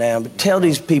for coming down, but tell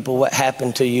these people what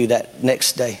happened to you that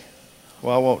next day.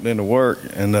 Well, I walked into work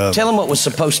and... tell them what was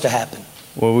supposed to happen.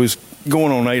 Well, we was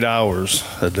going on 8 hours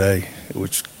a day,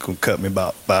 which could cut me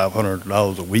about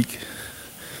 $500 a week.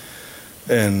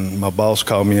 And my boss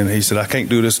called me and he said, I can't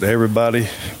do this to everybody,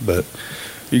 but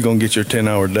you're going to get your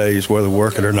 10-hour days whether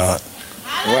working or not.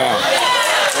 Wow.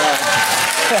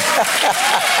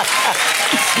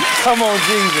 Come on,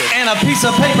 Jesus. And a piece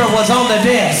of paper was on the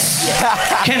desk.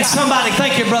 Can somebody,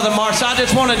 thank you, Brother Marshall. I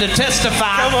just wanted to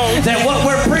testify that what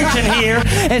we're preaching here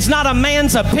is not a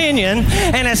man's opinion,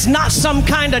 and it's not some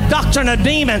kind of doctrine of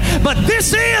demon, but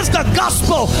this is the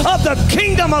gospel of the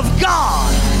kingdom of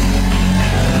God.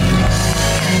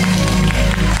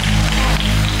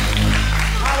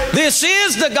 This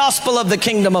is the gospel of the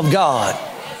kingdom of God.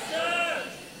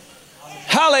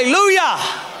 Hallelujah.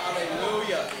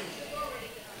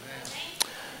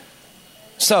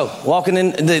 So, walking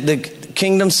in the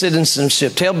kingdom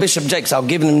citizenship. Tell Bishop Jakes I'll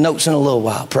give him notes in a little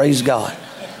while. Praise God.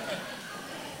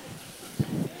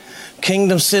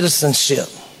 Kingdom citizenship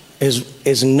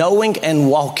is knowing and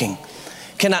walking.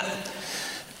 Can I...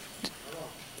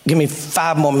 Give me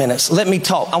 5 more minutes. Let me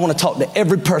talk. I want to talk to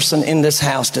every person in this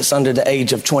house that's under the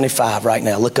age of 25 right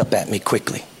now. Look up at me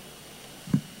quickly.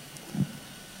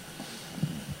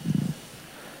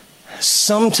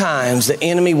 Sometimes the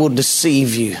enemy will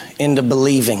deceive you into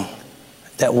believing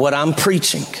that what I'm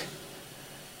preaching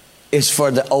is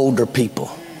for the older people.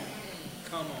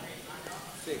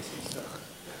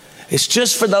 It's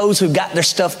just for those who got their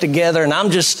stuff together, and I'm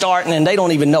just starting and they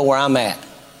don't even know where I'm at.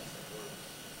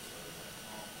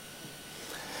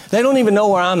 They don't even know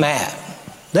where I'm at.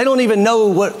 They don't even know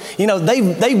what, you know,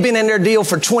 they've been in their deal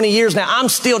for 20 years now. I'm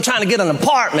still trying to get an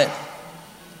apartment.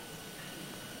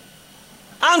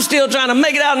 I'm still trying to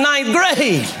make it out of 9th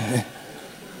grade.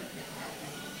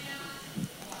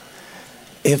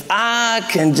 If I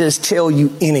can just tell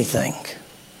you anything,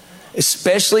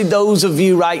 especially those of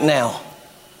you right now,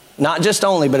 not just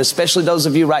only, but especially those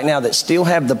of you right now that still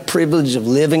have the privilege of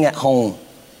living at home,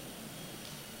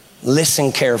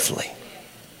 listen carefully.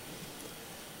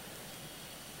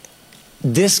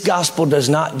 This gospel does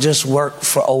not just work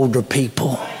for older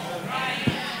people.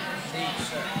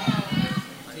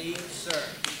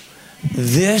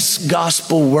 This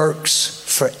gospel works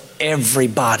for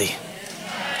everybody.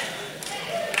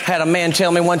 Had a man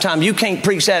tell me one time, you can't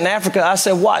preach that in Africa. I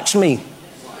said, watch me.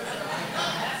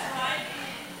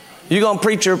 You gonna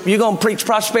preach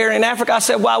prosperity in Africa? I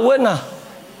said, why wouldn't I?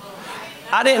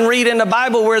 I didn't read in the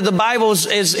Bible where the Bible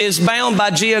is bound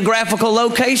by geographical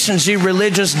locations, you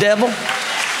religious devil.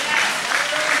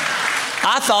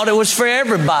 I thought it was for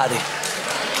everybody.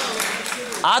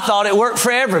 I thought it worked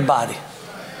for everybody.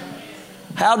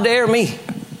 How dare me?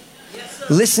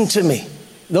 Listen to me,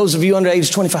 those of you under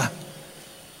age 25.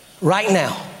 Right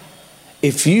now,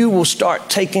 if you will start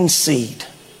taking seed,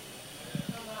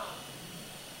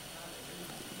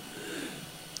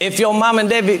 if your mom and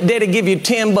daddy give you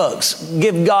 $10,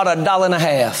 give God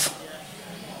 $1.50.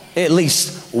 At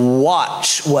least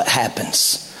watch what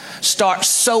happens. Start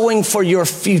sowing for your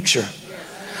future.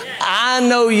 I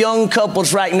know young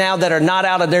couples right now that are not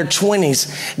out of their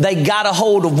 20s. They got a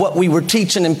hold of what we were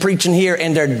teaching and preaching here,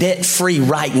 and they're debt-free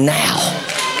right now.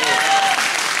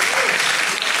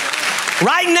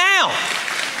 Right now.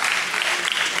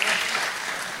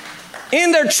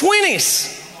 In their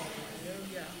 20s.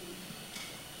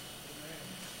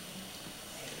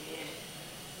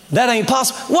 That ain't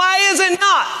possible. Why is it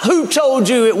not? Who told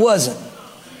you it wasn't?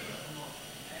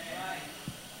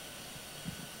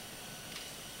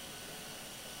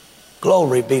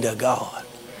 Glory be to God.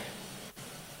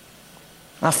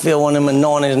 I feel one of them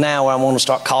anointings now where I want to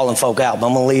start calling folk out, but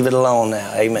I'm going to leave it alone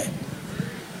now. Amen.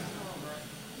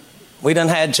 We done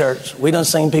had church. We done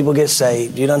seen people get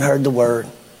saved. You done heard the word.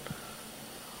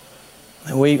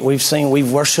 And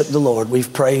we've worshiped the Lord.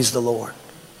 We've praised the Lord.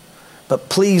 But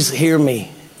please hear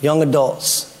me, young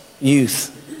adults,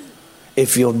 youth.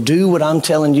 If you'll do what I'm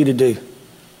telling you to do,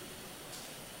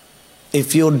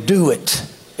 if you'll do it,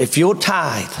 if you'll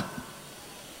tithe.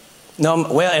 No,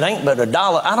 well, it ain't but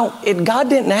 $1. God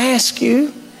didn't ask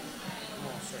you.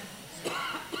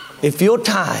 If you'll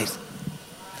tithe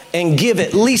and give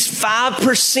at least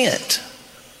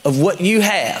 5% of what you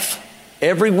have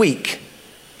every week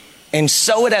and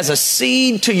sow it as a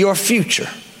seed to your future.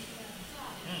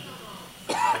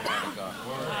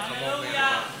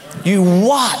 You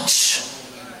watch.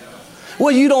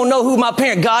 Well, you don't know who my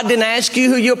parents. God didn't ask you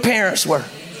who your parents were.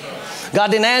 God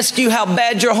didn't ask you how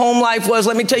bad your home life was.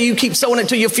 Let me tell you, keep sowing it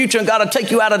to your future and God will take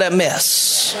you out of that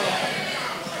mess.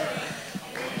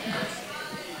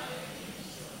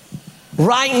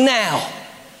 Right now,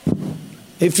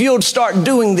 if you'll start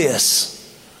doing this,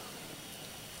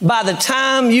 by the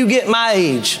time you get my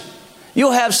age,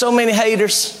 you'll have so many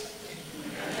haters.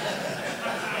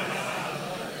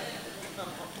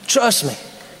 Trust me.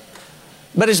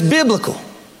 But it's biblical.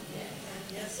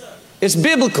 It's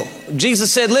biblical.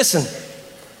 Jesus said, listen,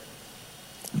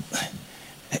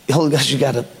 Holy Ghost, we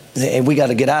got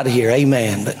to get out of here.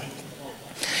 Amen. But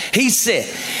he said,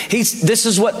 this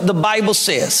is what the Bible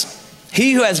says.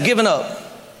 He who has given up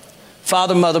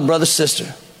father, mother, brother,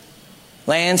 sister,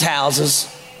 lands,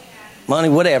 houses, money,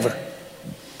 whatever,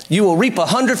 you will reap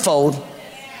 100-fold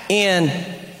in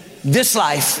this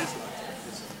life,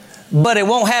 but it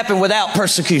won't happen without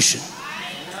persecution.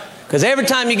 Because every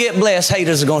time you get blessed,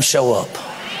 haters are going to show up.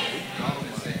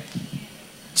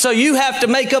 So you have to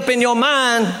make up in your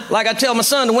mind, like I tell my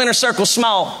son, the winner circle's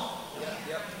small.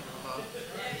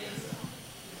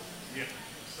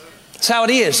 That's how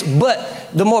it is. But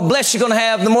the more blessed you're going to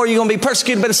have, the more you're going to be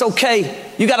persecuted, but it's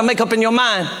okay. You got to make up in your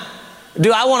mind.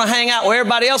 Do I want to hang out with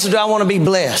everybody else, or do I want to be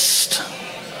blessed?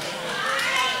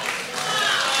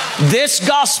 This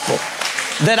gospel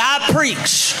that I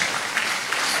preach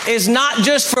is not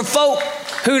just for folk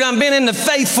who done been in the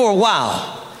faith for a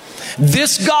while.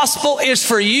 This gospel is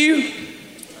for you.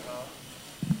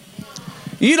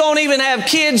 You don't even have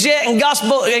kids yet, and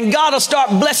God will start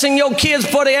blessing your kids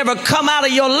before they ever come out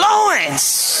of your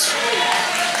loins.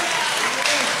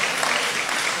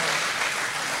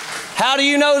 How do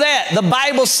you know that? The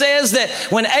Bible says that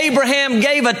when Abraham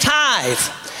gave a tithe,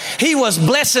 he was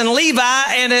blessing Levi,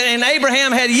 and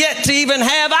Abraham had yet to even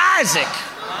have Isaac.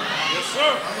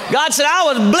 God said,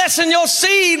 I was blessing your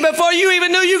seed before you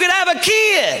even knew you could have a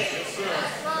kid.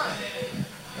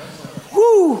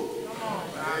 Woo.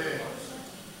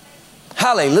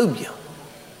 Hallelujah.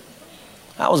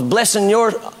 I was blessing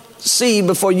your seed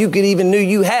before you could even knew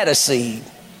you had a seed.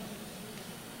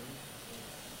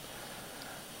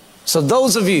 So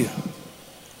those of you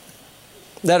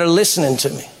that are listening to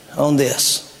me on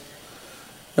this,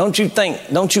 don't you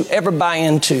ever buy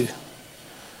into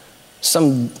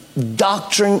some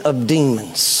doctrine of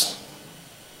demons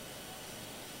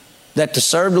that to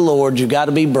serve the Lord you got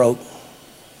to be broke.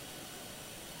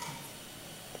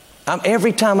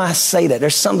 Every time I say that,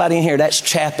 there's somebody in here that's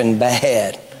chapping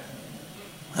bad.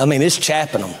 I mean, it's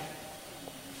chapping them.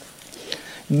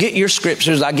 Get your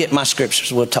scriptures, I get my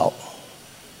scriptures, we'll talk.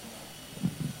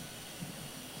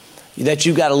 That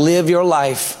you got to live your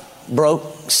life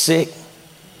broke, sick,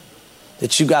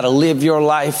 that you got to live your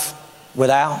life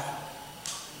without,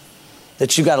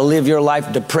 that you got to live your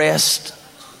life depressed.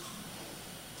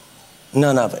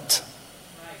 None of it.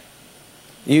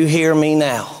 You hear me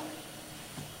now.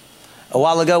 A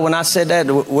while ago when I said that,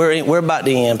 we're about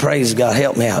to end. Praise God.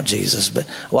 Help me out, Jesus. But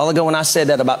a while ago when I said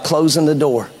that about closing the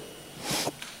door.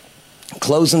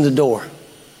 Closing the door.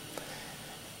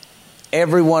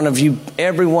 Every one of you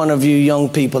young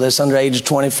people that's under the age of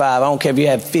 25, I don't care if you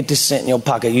have 50 cents in your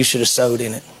pocket, you should have sowed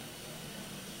in it.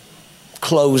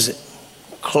 Close it.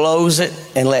 Close it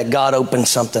and let God open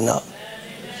something up.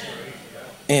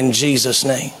 In Jesus'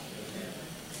 name.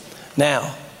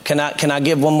 Now, Can I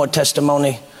give one more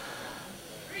testimony?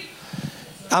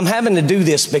 I'm having to do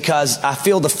this because I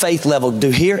feel the faith level do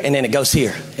here and then it goes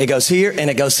here. It goes here and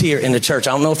it goes here in the church.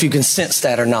 I don't know if you can sense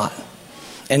that or not.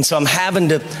 And so I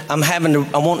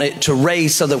want it to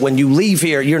raise so that when you leave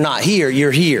here, you're not here,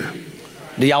 you're here.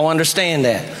 Do y'all understand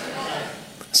that?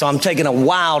 So I'm taking a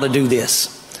while to do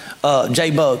this.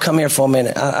 J-Bug, come here for a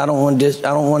minute. I don't want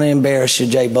to embarrass you,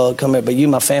 J-Bug. Come here, but you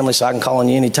my family, so I can call on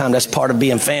you anytime. That's part of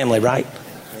being family, right?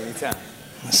 Anytime.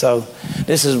 So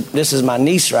this is my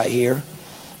niece right here.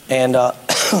 And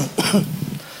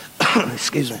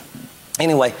excuse me.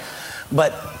 Anyway,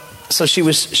 but so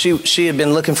she had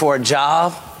been looking for a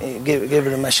job.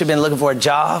 She'd been looking for a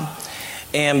job,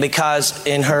 and because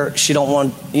in her she don't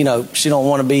want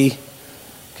to be.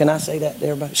 Can I say that to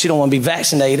everybody? She don't want to be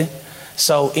vaccinated.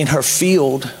 So in her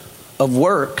field of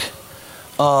work,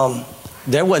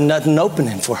 there wasn't nothing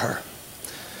opening for her.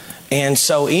 And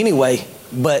so anyway,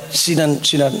 but she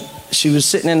was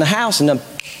sitting in the house and done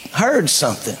heard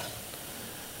something.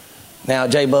 Now,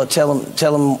 J-Bud, tell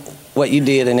them what you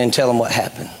did and then tell them what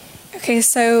happened. Okay,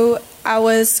 so I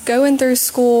was going through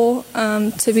school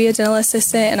to be a dental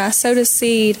assistant, and I sowed a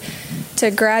seed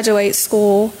to graduate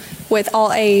school with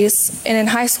all A's. And in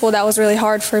high school, that was really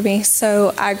hard for me.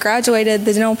 So I graduated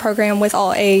the dental program with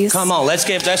all A's. Come on, let's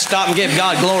stop and give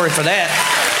God glory for that.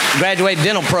 Graduate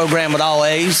dental program with all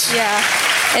A's. Yeah.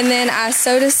 And then I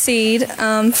sowed a seed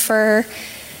for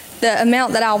the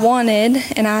amount that I wanted,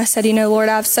 and I said, Lord,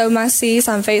 I've sowed my seeds,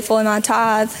 I'm faithful in my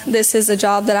tithe, this is a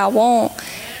job that I want.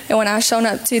 And when I showed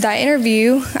up to that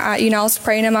interview, I was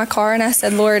praying in my car, and I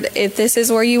said, Lord, if this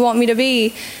is where you want me to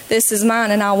be, this is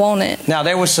mine, and I want it. Now,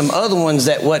 there were some other ones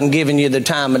that wasn't giving you the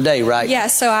time of day, right? Yeah,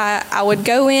 so I would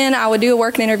go in, I would do a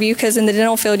working interview, because in the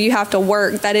dental field, you have to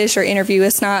work. That is your interview.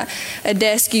 It's not a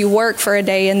desk. You work for a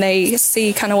day, and they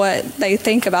see kind of what they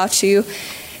think about you.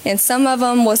 And some of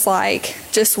them was like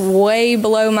just way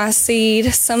below my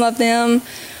seed. Some of them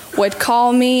would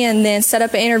call me and then set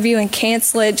up an interview and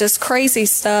cancel it, just crazy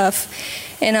stuff.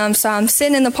 And so I'm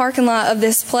sitting in the parking lot of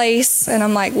this place, and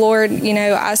I'm like, Lord,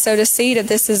 I sowed a seed. If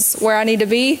this is where I need to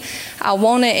be, I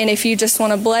want it. And if you just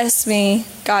want to bless me,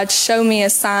 God, show me a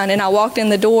sign. And I walked in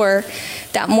the door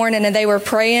that morning, and they were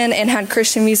praying and had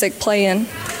Christian music playing.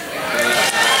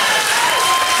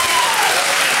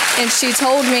 And she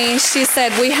told me, she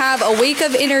said, we have a week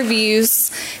of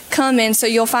interviews coming, so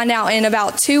you'll find out in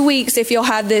about 2 weeks if you'll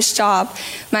have this job.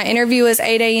 My interview is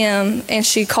 8 a.m., and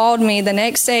she called me the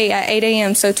next day at 8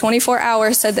 a.m., so 24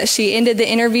 hours, said that she ended the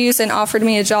interviews and offered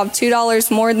me a job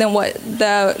 $2 more than what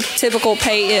the typical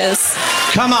pay is.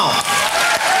 Come on.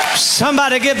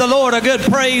 Somebody give the Lord a good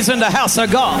praise in the house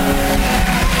of God.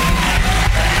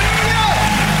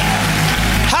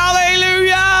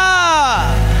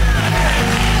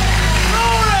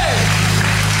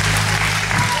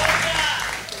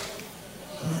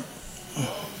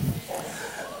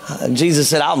 Jesus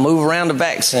said, I'll move around the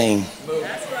vaccine.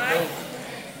 That's right.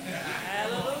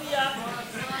 Hallelujah.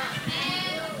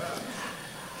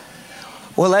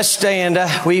 Well, let's stand.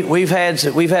 We've had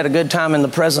a good time in the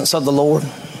presence of the Lord.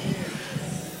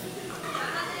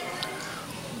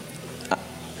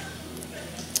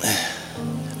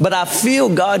 But I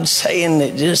feel God saying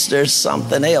that there's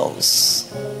something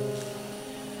else.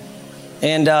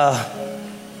 And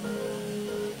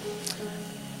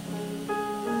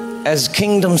as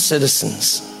kingdom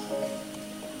citizens,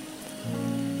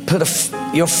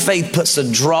 your faith puts a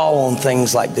draw on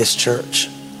things like this, church.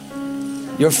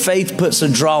 Your faith puts a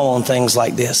draw on things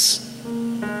like this.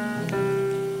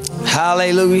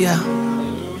 Hallelujah.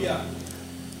 Hallelujah.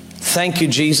 Thank you,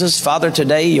 Jesus. Father,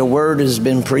 today your word has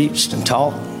been preached and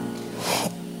taught.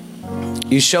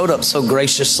 You showed up so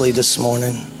graciously this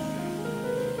morning.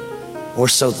 We're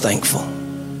so thankful.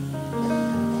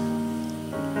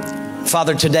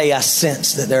 Father, today I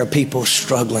sense that there are people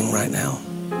struggling right now.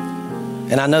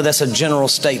 And I know that's a general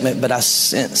statement, but I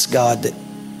sense, God,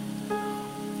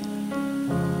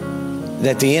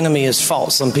 that the enemy has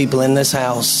fought some people in this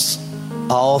house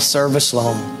all service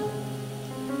long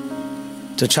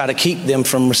to try to keep them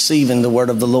from receiving the word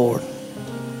of the Lord,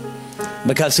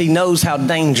 because he knows how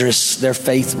dangerous their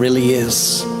faith really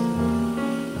is.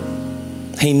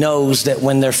 He knows that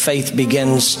when their faith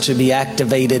begins to be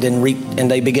activated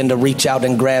and they begin to reach out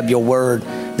and grab your word,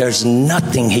 there's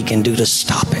nothing he can do to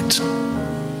stop it.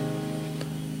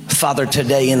 Father,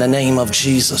 today in the name of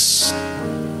Jesus,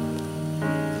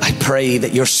 I pray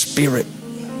that your spirit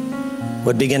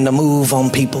would begin to move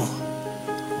on people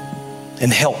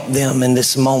and help them in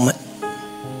this moment,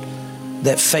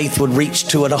 that faith would reach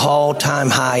to an all-time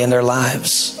high in their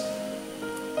lives.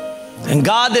 And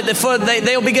God, that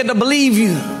they'll begin to believe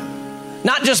you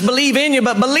Not just believe in you,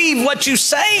 but believe what you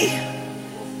say.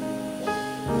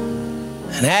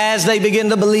 And as they begin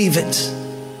to believe it,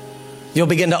 you'll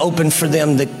begin to open for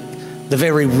them the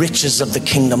very riches of the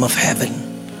kingdom of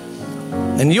heaven.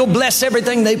 And you'll bless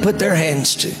everything they put their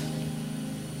hands to.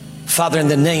 Father, in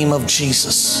the name of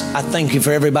Jesus, I thank you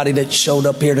for everybody that showed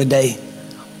up here today.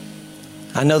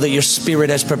 I know that your Spirit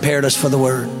has prepared us for the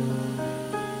word.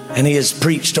 And he has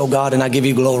preached, oh God, and I give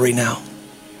you glory now.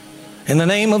 In the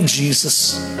name of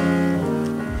Jesus.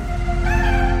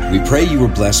 We pray you were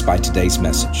blessed by today's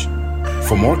message.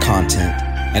 For more content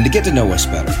and to get to know us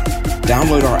better,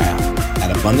 download our app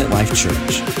at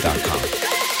abundantlifechurch.com.